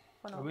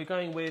 Or Are not? we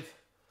going with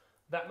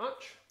that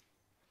much?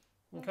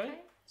 Okay.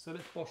 So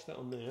let's wash that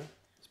on there.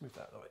 Let's move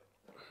that out of the way.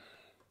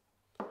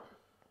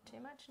 Too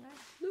much? No.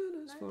 No,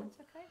 that's No, fine. that's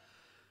okay.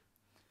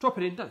 Drop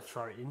it in. Don't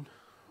throw it in.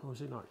 Or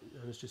is it like?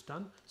 And it's just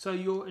done. So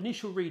your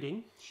initial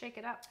reading. Shake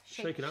it up.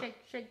 Shake it up.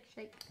 Shake.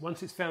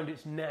 Once it's found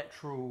its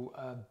natural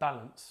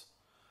balance,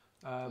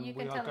 You we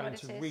can are tell going what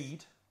to it is.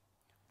 read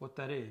what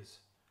that is.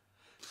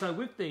 So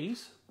with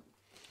these,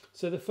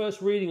 so the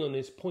first reading on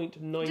this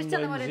 0.990. Just tell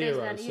them what it is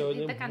then. So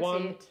They then can't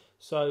one. see it.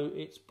 So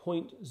it's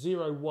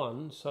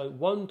 0.01. So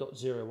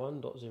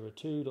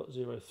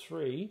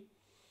 1.01.02.03.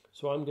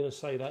 So I'm going to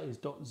say that is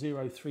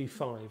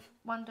 0.035.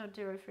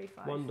 1.035.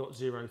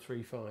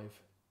 1.035.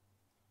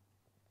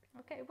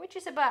 Okay, which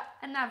is about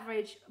an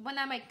average. When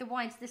I make the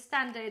wines, the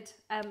standard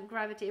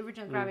gravity,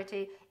 original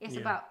gravity, is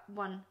about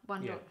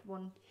 1.100.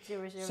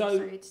 So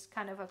it's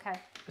kind of okay.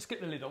 Let's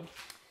get the lid on.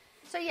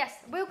 So yes,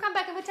 we'll come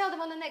back and we'll tell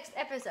them on the next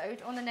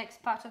episode, on the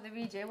next part of the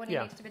video, when it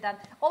Yeah. needs to be done.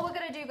 All we're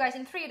going to do, guys,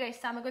 in 3 days'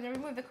 time, we're going to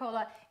remove the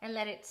collar and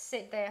let it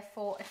sit there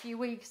for a few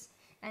weeks,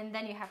 and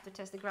then you have to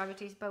test the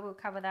gravities, but we'll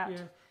cover that.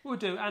 Yeah, we'll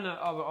do. Anna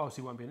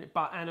obviously won't be in it,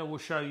 but Anna will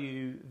show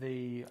you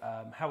the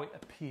how it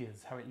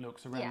appears, how it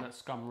looks around Yeah. that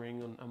scum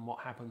ring and what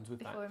happens with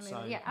Before that. we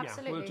move it. Yeah, we'll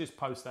absolutely. just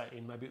post that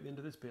in maybe at the end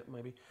of this bit,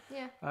 maybe.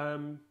 Yeah.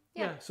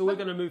 Yeah. So we're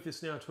going to move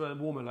this now to a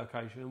warmer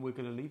location, and we're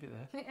going to leave it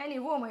there. Any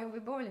warmer, it'll be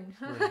boiling.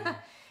 Really.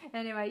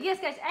 Anyway, yes,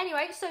 guys.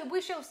 Anyway, so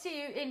we shall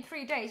see you in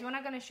 3 days when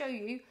I'm going to show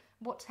you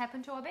what's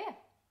happened to our beer.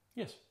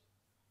 Yes.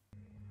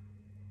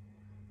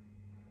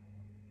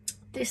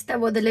 This is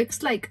what it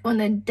looks like on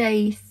a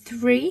day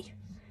 3.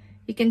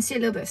 You can see a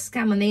little bit of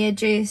scum on the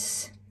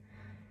edges.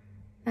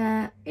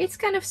 It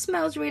kind of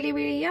smells really,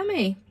 really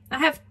yummy. I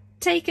have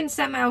taken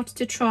some out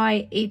to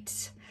try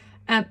it.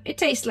 It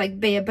tastes like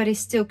beer, but it's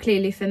still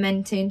clearly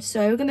fermenting.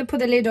 So we're going to put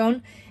the lid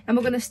on and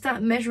we're going to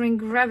start measuring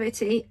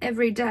gravity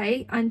every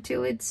day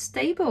until it's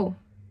stable.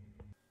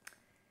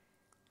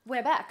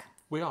 We're back.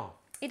 We are.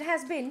 It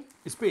has been...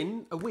 It's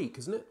been a week,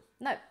 isn't it?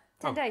 No,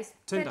 10 days.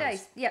 10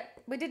 days. Yeah,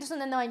 we did this on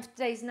the 9th,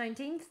 today's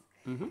 19th.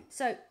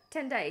 So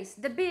 10 days.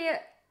 The beer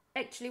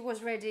actually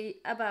was ready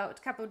about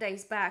a couple of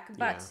days back,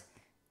 but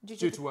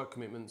Due to work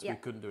commitments, we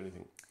couldn't do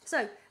anything.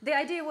 So the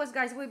idea was,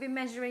 guys, we'll be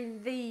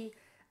measuring the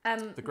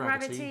gravity.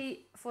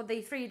 gravity for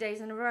the 3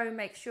 days in a row,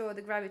 make sure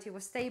the gravity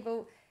was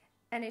stable,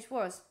 and it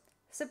was.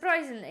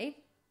 Surprisingly,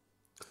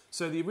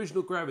 So the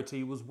original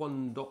gravity was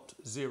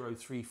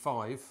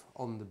 1.035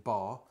 on the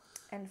bar,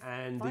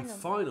 And the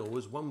final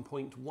was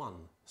 1.1.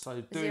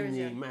 So doing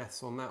the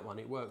maths on that one,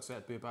 it works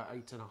out to be about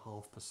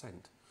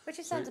 8.5%. Which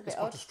sounds a bit odd. It's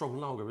quite a strong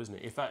lager, isn't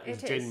it? If that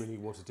is genuinely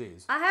what it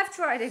is. I have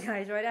tried it,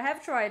 guys, right? I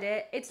have tried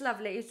it. It's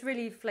lovely. It's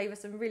really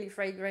flavoursome, really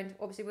fragrant.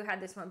 Obviously, we had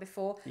this one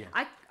before. Yeah.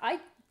 I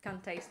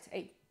can't taste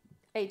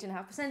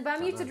 8.5%, but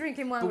I'm used to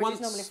drinking one which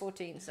is normally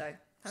 14, so...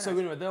 So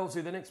anyway,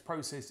 obviously the next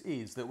process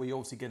is that we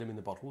obviously get them in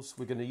the bottles.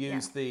 We're going to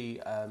use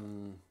the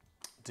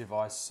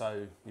device,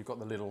 so you've got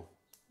the little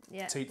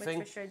teat thing.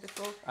 Which we showed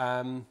before.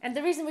 And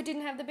the reason we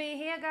didn't have the beer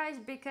here, guys,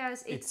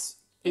 because it's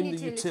in the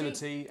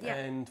utility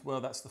and,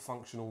 well, that's the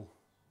functional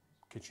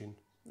kitchen.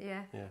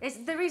 Yeah.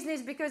 The reason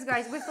is because,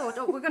 guys, we thought,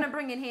 we're going to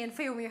bring in here and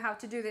film you how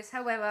to do this.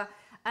 However,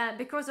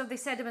 because of the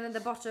sediment at the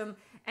bottom,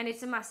 and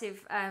it's a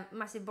massive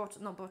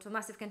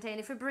container.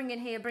 If we bring in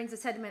here, it brings the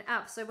sediment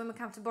up. So when we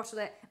come to bottle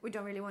it, we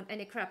don't really want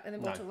any crap in the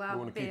bottle. We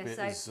want to keep it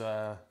as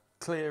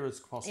clear as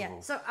possible. Yeah.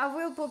 So I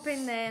will pop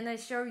in there and I'll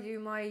show you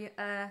my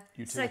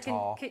second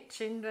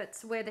kitchen.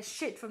 That's where the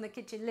shit from the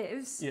kitchen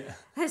lives.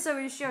 Yeah. So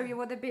we'll show you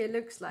what the beer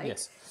looks like.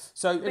 Yes.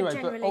 So anyway,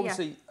 but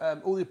obviously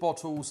all your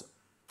bottles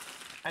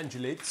and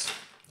your lids.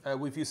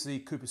 We've used the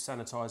Cooper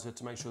sanitizer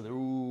to make sure they're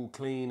all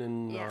clean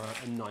and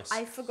nice.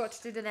 I forgot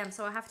to do them,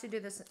 so I have to do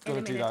this in a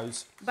minute. Do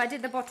those. But I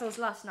did the bottles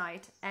last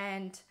night,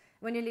 and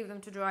when you leave them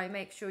to dry,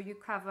 make sure you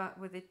cover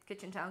with the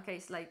kitchen towel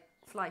case, like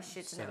fly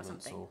shit in it or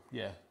something.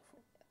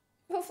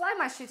 Well, fly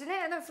might shit in it,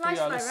 and then flies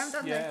fly around,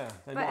 don't they?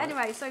 But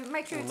anyway, so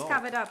make sure it's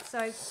covered up.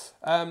 So.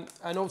 And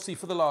obviously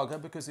for the lager,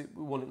 because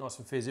we want it nice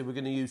and fizzy, we're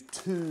going to use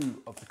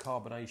 2 of the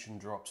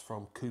carbonation drops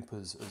from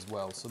Cooper's as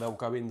well. So they'll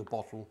go in the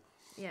bottle.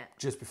 Yeah.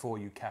 Just before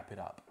you cap it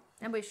up.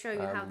 And we'll show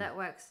you how that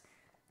works,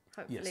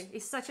 hopefully. Yes.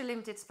 It's such a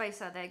limited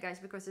space out there, guys,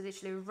 because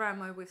it's literally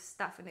rammed with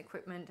stuff and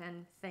equipment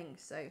and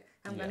things. So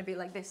I'm going to be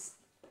like this.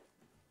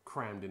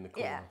 Crammed in the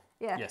corner.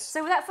 Yeah. Yes.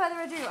 So without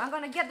further ado, I'm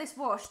going to get this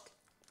washed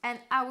and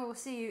I will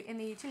see you in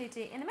the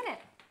utility in a minute.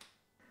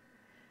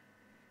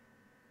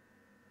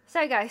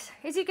 So guys,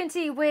 as you can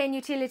see, we're in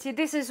utility.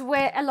 This is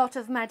where a lot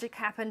of magic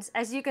happens.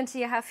 As you can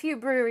see, I have a few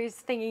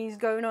breweries thingies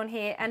going on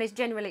here, and it's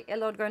generally a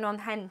lot going on,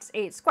 hence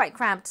it's quite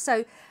cramped.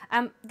 So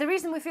the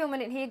reason we're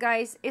filming it here,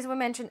 guys, is we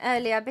mentioned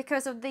earlier,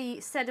 because of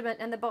the sediment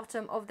in the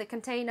bottom of the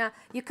container,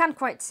 you can't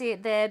quite see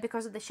it there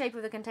because of the shape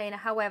of the container.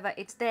 However,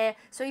 it's there.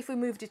 So if we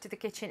moved it to the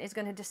kitchen, it's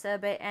going to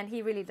disturb it, and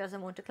he really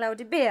doesn't want a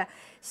cloudy beer.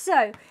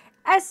 So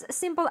as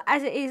simple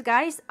as it is,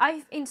 guys,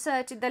 I've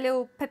inserted the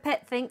little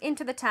pipette thing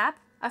into the tap.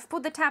 I've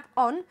put the tap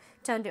on,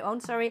 turned it on,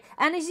 sorry,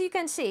 and as you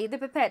can see, the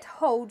pipette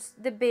holds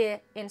the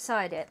beer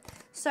inside it.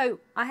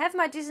 So I have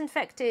my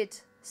disinfected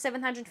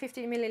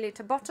 750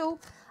 milliliter bottle.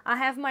 I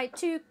have my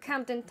 2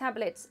 Camden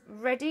tablets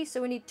ready,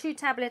 so we need 2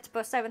 tablets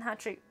per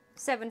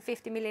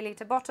 750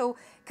 milliliter bottle.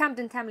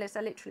 Camden tablets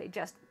are literally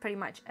just pretty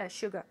much a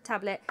sugar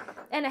tablet.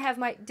 And I have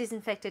my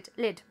disinfected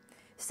lid.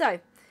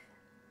 So,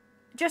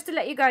 just to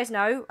let you guys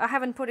know, I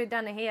haven't put it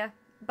down here,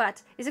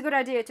 but it's a good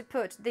idea to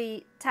put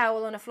the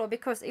towel on the floor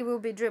because it will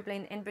be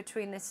dribbling in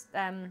between this,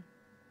 in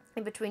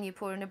between you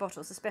pouring the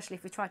bottles, especially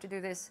if we try to do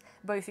this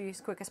both of you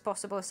as quick as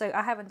possible. So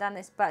I haven't done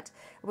this, but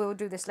we'll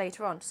do this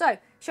later on. So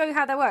show you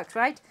how that works,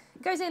 right?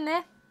 It goes in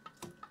there.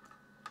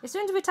 As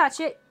soon as we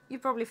touch it, you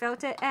probably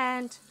felt it,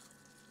 and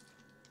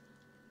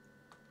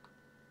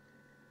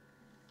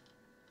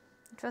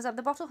it fills up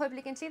the bottle. Hopefully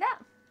you can see that.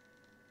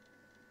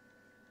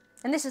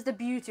 And this is the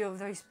beauty of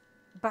those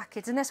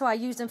buckets, and that's why I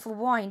use them for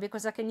wine,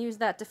 because I can use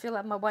that to fill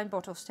up my wine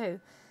bottles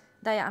too.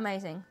 They are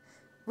amazing.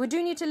 We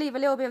do need to leave a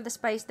little bit of the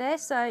space there,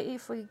 so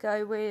if we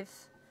go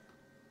with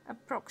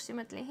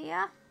approximately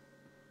here,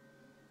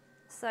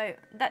 so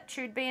that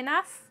should be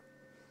enough.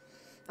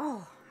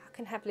 Oh, I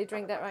can happily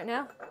drink that right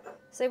now.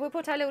 So we'll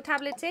put our little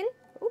tablets in.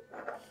 Ooh.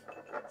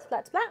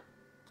 Splat, splat.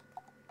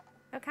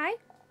 Okay,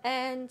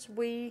 and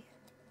we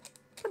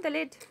put the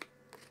lid.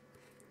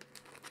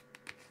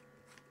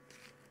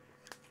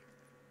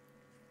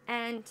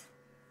 And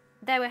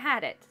there we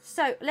had it.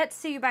 So let's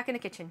see you back in the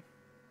kitchen.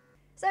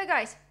 So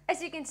guys,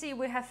 as you can see,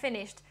 we have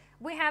finished.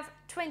 We have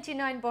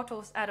 29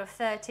 bottles out of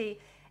 30.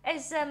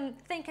 As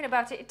thinking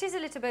about it, it is a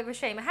little bit of a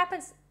shame. It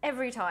happens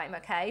every time,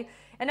 okay?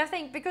 And I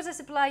think because I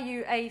supply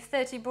you a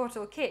 30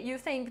 bottle kit, you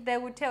think they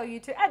would tell you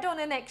to add on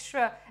an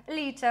extra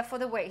litre for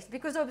the waste,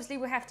 because obviously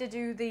we have to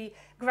do the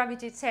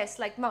gravity test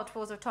like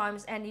multiples of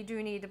times, and you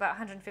do need about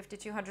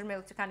 150-200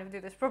 ml to kind of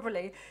do this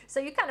properly. So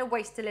you kind of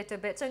waste a little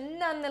bit. So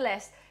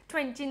nonetheless,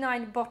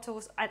 29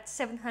 bottles at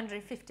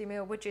 750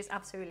 ml, which is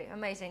absolutely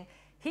amazing.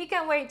 He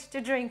can't wait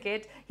to drink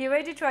it. He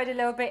already tried a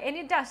little bit, and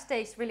it does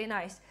taste really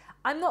nice.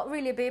 I'm not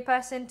really a beer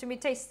person, to me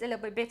it tastes a little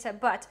bit bitter,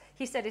 but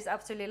he said it's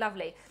absolutely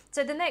lovely.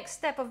 So the next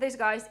step of this,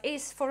 guys,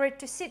 is for it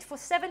to sit for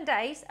 7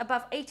 days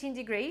above 18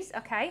 degrees,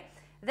 okay?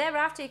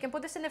 Thereafter, you can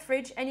put this in the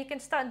fridge and you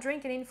can start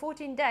drinking in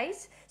 14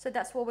 days. So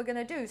that's what we're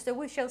going to do. So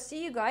we shall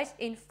see you guys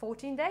in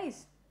 14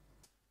 days.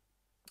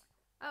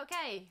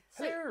 Okay,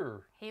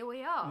 so here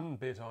we are.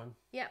 Beer time.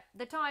 Yeah,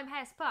 the time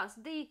has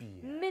passed. The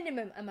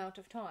minimum amount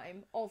of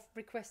time of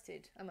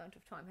requested amount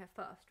of time have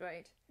passed,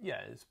 right?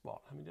 Yeah, it's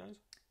what, how many days?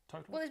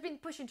 total? Well, it's been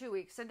pushing 2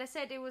 weeks, so they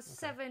said it was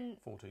 14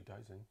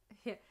 days in.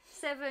 Yeah,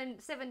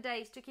 seven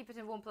days to keep it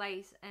in one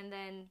place, and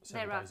then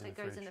 7 thereafter days it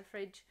goes in the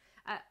fridge.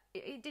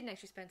 It didn't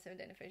actually spend 7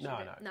 days in the fridge. No,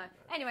 did it? no.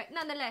 Anyway,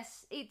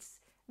 nonetheless, its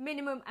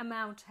minimum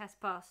amount has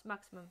passed.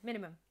 Maximum,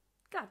 minimum.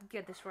 God,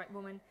 get this right,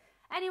 woman.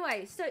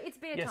 Anyway, so it's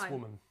beer time. Yes,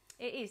 woman.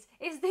 It is.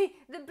 It's the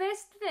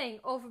best thing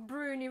of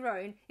brewing your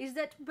own is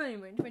that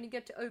moment when you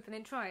get to open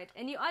and try it,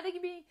 and you either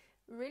can be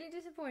really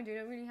disappointed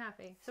or really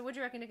happy. So what do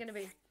you reckon they're going to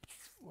be?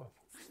 Well,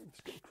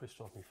 it's got the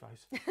crystal off my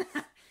face.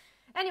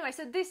 Anyway,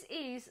 so this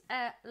is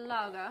a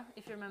lager,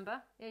 if you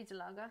remember. It's a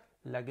lager.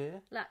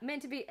 Lager.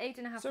 Meant to be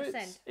 8.5%. So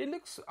it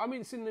looks, I mean,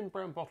 it's in them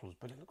brown bottles,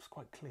 but it looks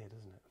quite clear,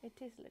 doesn't it? It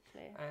is look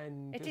clear.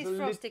 And it is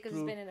frosty because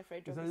it's been in the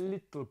fridge. There's a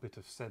little bit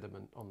of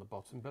sediment on the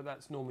bottom, but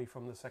that's normally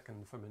from the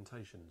second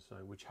fermentation,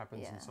 so which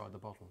happens inside the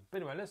bottle.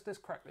 But anyway, let's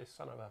crack this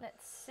son of a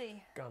Let's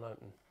see. gun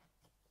open.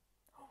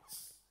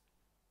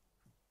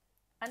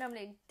 I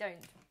normally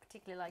don't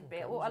particularly like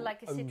beer, or I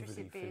like a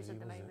citrusy beers at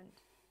the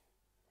moment.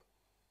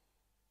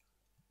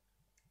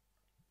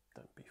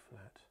 Don't be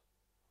flat.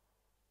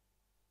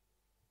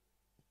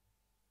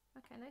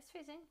 Okay, nice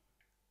fizzing.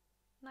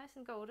 Nice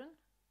and golden.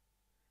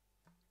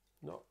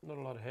 Not a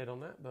lot of head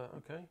on that, but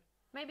okay.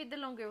 Maybe the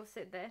longer it will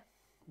sit there.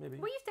 Maybe.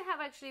 We used to have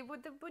actually, we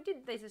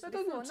did this before. That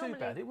doesn't look too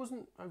bad. It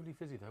wasn't overly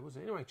fizzy though, was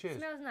it? Anyway, cheers.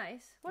 Smells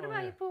nice. What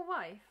about your poor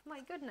wife?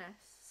 My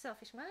goodness,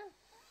 selfish man.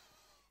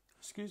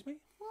 Excuse me?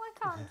 Well, I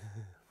can't.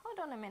 Hold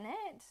on a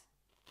minute.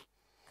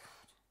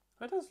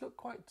 It does look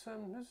quite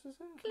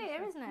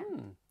Clear, isn't it?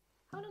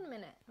 Hold on a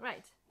minute.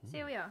 Right, so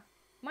here we are.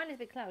 Mine is a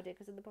bit cloudy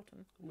because of the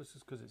bottom. Well, it's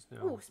just because it's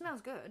now. Oh, smells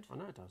good. I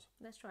know it does.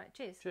 Let's try it.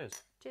 Cheers. Cheers.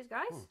 Cheers,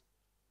 guys.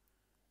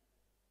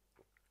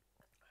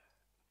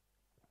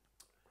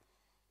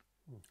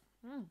 It's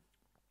good.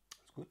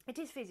 It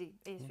is fizzy.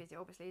 It is fizzy,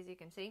 obviously, as you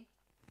can see.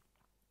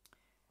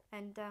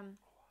 And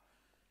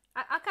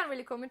I can't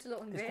really comment a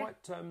lot on it's beer.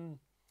 It's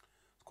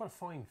quite a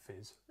fine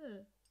fizz.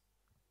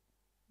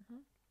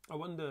 I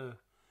wonder,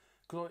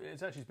 because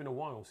it's actually been a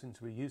while since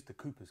we used the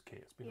Cooper's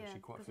kit. It's been actually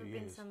quite a few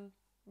years.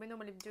 We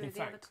normally do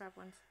the other crab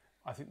ones.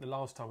 I think the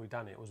last time we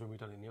done it was when we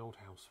done it in the old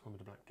house, when with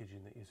the black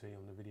kitchen that you see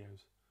on the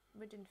videos.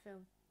 We didn't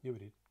film. Yeah, we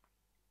did.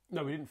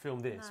 No, we didn't film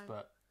this,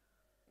 but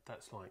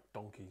that's like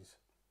donkeys.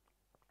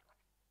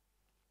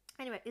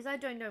 Anyway, as I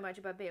don't know much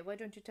about beer, why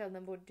don't you tell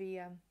them what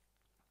the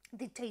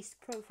taste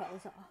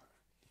profiles are?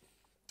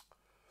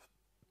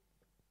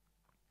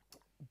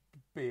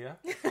 Beer.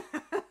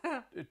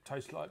 It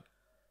tastes like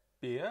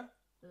beer.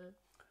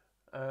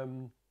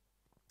 And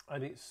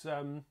it's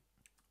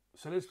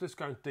so let's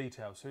go into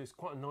detail. So it's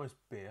quite a nice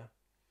beer.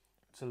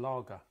 It's a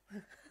lager.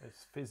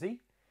 It's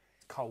fizzy,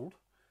 it's cold,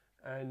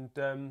 and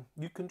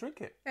you can drink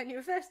it. And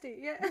you're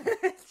thirsty, yeah.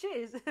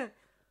 Cheers.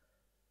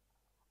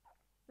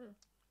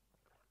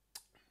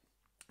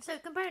 So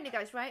comparing it,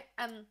 guys, right?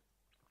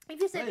 If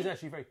you said that is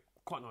actually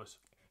quite nice.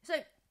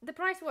 So the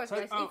price was, so,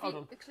 guys. hold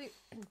on.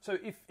 So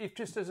if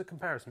just as a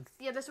comparison,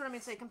 yeah, that's what I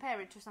mean. Say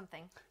compare it to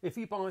something. If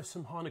you buy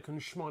some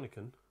Heineken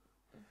Schmeineken,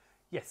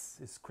 yes,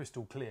 it's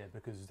crystal clear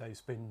because they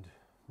spend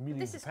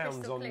millions of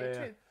pounds on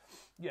their. Too.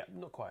 Yeah,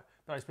 not quite.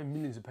 But they spend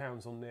millions of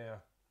pounds on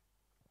their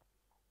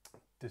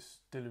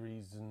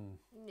distilleries and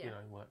you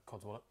know all that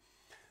codswallop.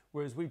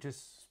 Whereas we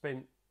just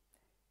spent.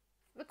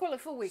 We call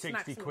it 4 weeks 60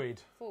 maximum.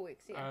 quid. 4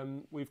 weeks, yeah.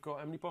 We've got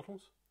how many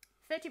bottles?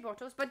 30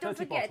 bottles, but don't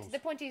forget, bottles. The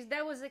point is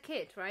there was a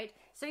kit, right?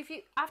 So if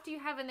you after you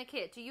have in the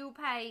kit, you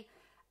pay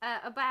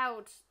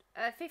about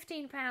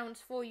 £15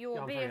 for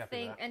your beer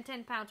thing and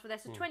 £10 for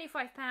that. So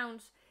 £25,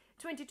 £20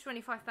 to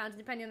 £25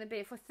 depending on the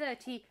beer for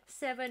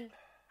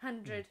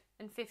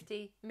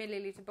 3,750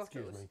 milliliter bottles.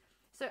 Excuse me.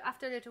 So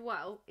after a little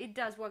while, it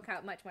does work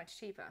out much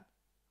cheaper,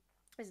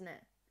 isn't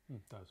it?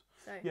 It does.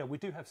 So, yeah, we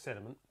do have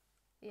sediment.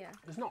 Yeah.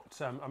 It's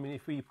not. I mean,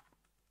 if we.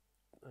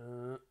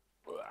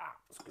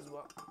 Excuse me.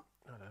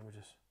 I don't know. We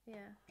just.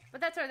 Yeah,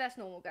 but that's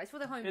normal, guys. For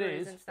the home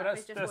brewers and stuff,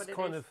 it's just that's what it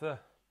kind is. of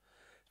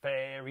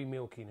very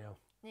milky now.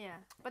 Yeah,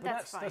 but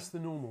that's fine. That's the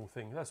normal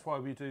thing. That's why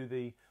we do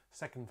the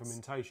second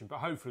fermentation. But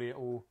hopefully it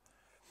will.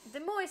 The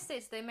more it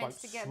sits, they're meant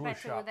to get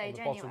better with age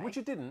anyway. Which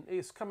it didn't.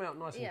 It's come out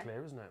nice and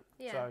clear, isn't it?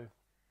 Yeah.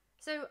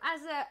 So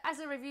as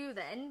a review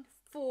then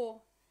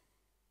for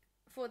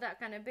that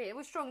kind of beer,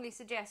 we strongly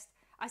suggest.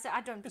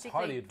 I don't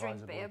particularly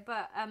drink beer,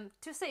 but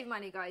to save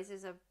money, guys,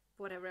 is a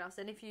whatever else.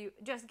 And if you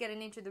just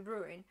getting into the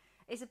brewing,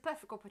 it's a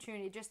perfect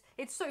opportunity.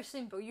 It's so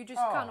simple. You just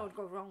cannot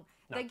go wrong.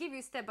 No. They give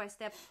you step by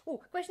step. Oh,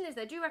 question is,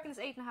 do you reckon it's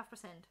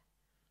 8.5%?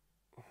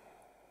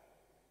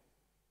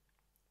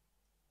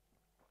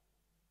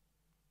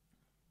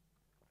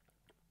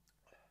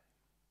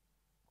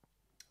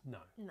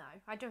 No. No,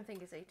 I don't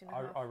think it's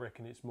 8.5. I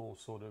reckon it's more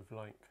sort of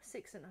like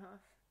 6.5.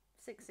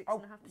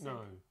 6.5%.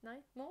 No.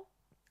 No? More?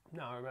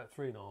 No, about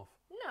 3.5. No.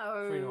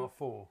 3.5,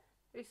 4.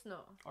 It's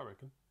not. I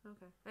reckon.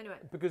 Okay. Anyway.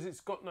 Because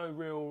it's got no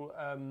real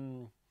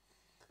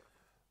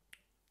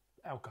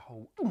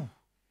alcohol.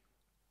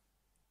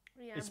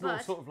 Yeah, it's more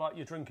sort of like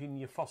you're drinking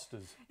your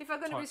Foster's. If I'm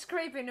going to be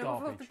scraping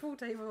garbage. off the pool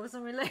table or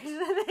something like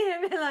that,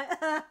 be like,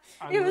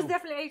 it was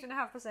definitely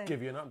 8.5%.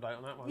 Give you an update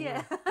on that one.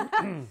 Yeah.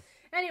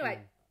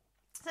 Anyway,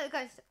 So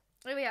guys,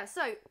 here we are.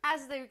 So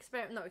as the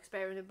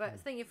experiment, but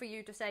thinking for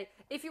you to say,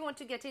 if you want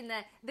to get in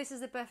there, this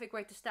is the perfect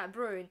way to start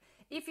brewing.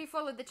 If you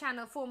follow the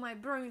channel for my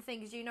brewing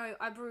things, you know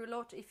I brew a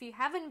lot. If you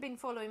haven't been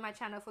following my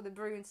channel for the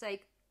brewing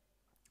sake,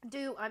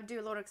 I do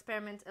a lot of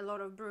experiments, a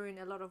lot of brewing,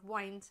 a lot of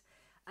wines.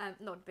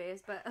 Not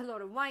beers, but a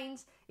lot of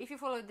wines. If you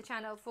follow the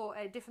channel for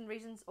different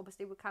reasons,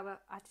 obviously we'll cover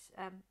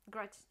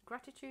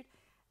gratitude.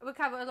 We'll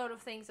cover a lot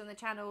of things on the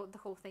channel, the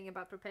whole thing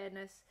about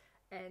preparedness,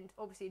 and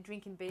obviously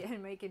drinking beer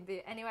and making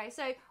beer. Anyway,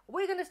 so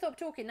we're going to stop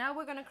talking now.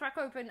 We're going to crack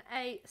open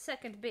a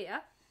second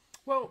beer.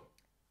 Well,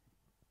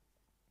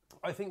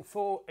 I think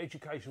for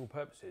educational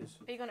purposes...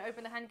 Are you going to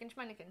open the Heineken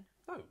Schmeineken?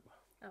 No.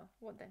 Oh,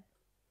 what then?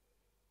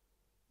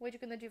 What are you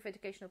going to do for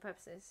educational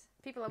purposes?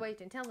 People are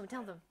waiting. Tell them.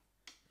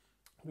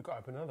 We've got to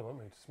open another one,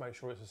 haven't we, just to make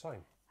sure it's the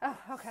same. Oh,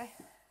 okay.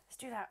 Let's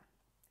do that.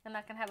 And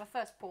I can have a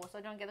first pour so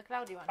I don't get the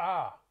cloudy one.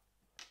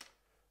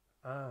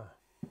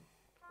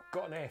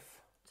 Got an F.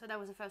 So that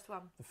was the first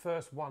one? The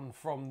first one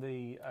from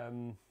the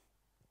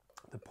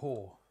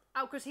pour.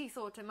 Oh, because he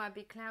thought it might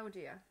be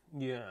cloudier.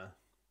 Yeah.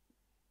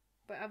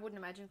 But I wouldn't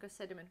imagine because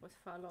sediment was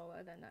far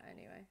lower than that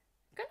anyway.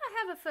 Can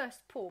I have a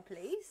first pour,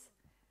 please?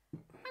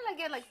 I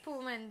get like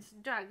Pullman's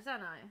dregs,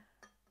 don't I?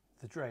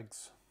 The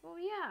dregs. Well,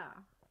 yeah.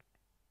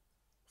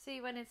 See,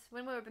 when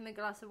we open the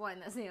glass of wine,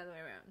 that's the other way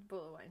around.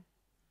 Bottle of wine.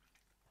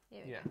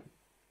 Here we go.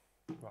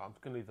 Right, I'm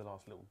going to leave the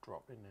last little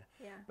drop in there.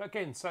 Yeah. But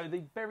again, so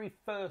the very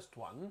first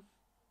one...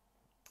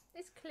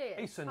 It's clear.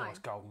 It's a fine. Nice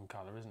golden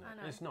colour, isn't it? I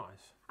know. It's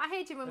nice. I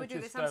hate it when we do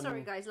just, this. I'm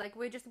sorry, guys. Like,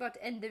 we're just about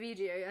to end the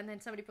video, and then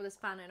somebody put a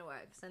spanner in the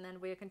works, and then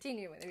we're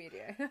continuing with the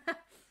video.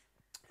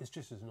 It's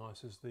just as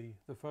nice as the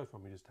first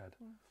one we just had.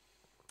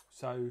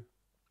 So...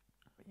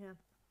 Yeah.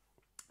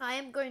 I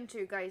am going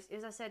to, guys,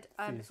 as I said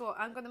before,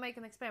 I'm going to make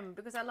an experiment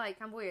because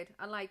I'm weird.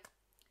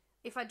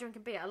 If I drink a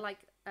beer, I like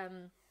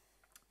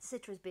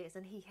citrus beers,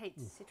 and he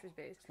hates citrus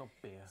beers. It's not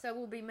beer. So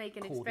we'll be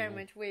making an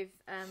experiment with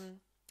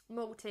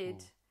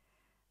malted.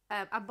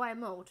 I buy a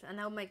malt,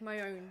 and I'll make my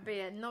own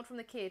beer, not from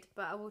the kit,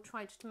 but I will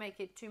try to make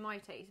it to my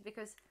taste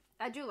because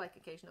I do like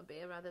occasional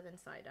beer rather than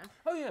cider.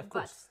 Oh yeah, of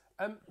course.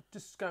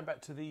 Just going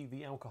back to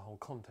the alcohol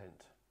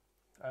content.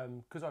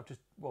 Because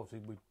obviously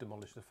we've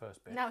demolished the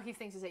first bit. Now he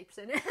thinks it's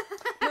 8%.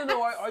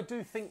 No, I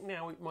do think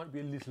now it might be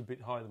a little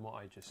bit higher than what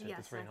I just said,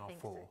 yes, the 3.5,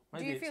 4. So.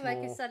 Do you feel like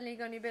it's suddenly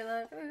going to be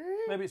like...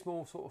 Maybe it's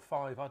more sort of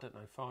 5, I don't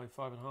know,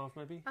 5.5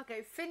 maybe?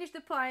 Okay, finish the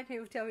pint,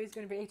 he'll tell you it's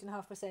going to be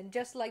 8.5%,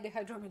 just like the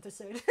hydrometer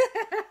said.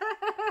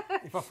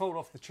 If I fall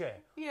off the chair.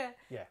 Yeah.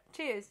 Yeah.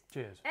 Cheers.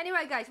 Cheers.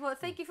 Anyway, guys, well,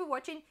 thank you for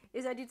watching.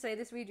 As I did say,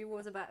 this video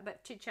was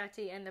about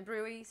chit-chatty and the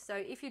brewery, so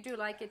if you do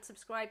like it,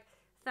 subscribe,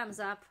 thumbs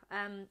up,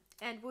 and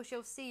we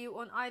shall see you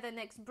on either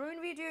next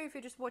brewing video if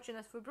you're just watching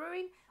us for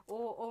brewing,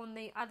 or on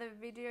the other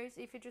videos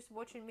if you're just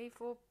watching me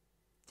for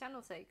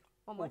channel sake,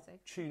 or my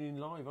sake. Tune in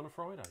live on a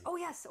Friday. Oh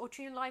yes, or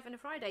tune in live on a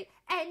Friday,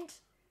 and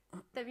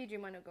the video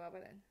might not go up by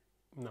then.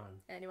 No.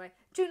 Anyway,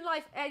 tune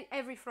live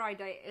every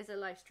Friday is a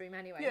live stream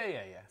anyway.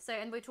 Yeah. So,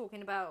 and we're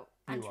talking about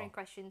answering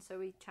questions, so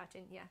we're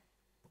chatting, yeah.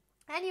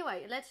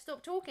 Anyway, let's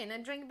stop talking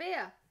and drink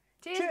beer.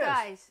 Cheers.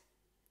 Guys.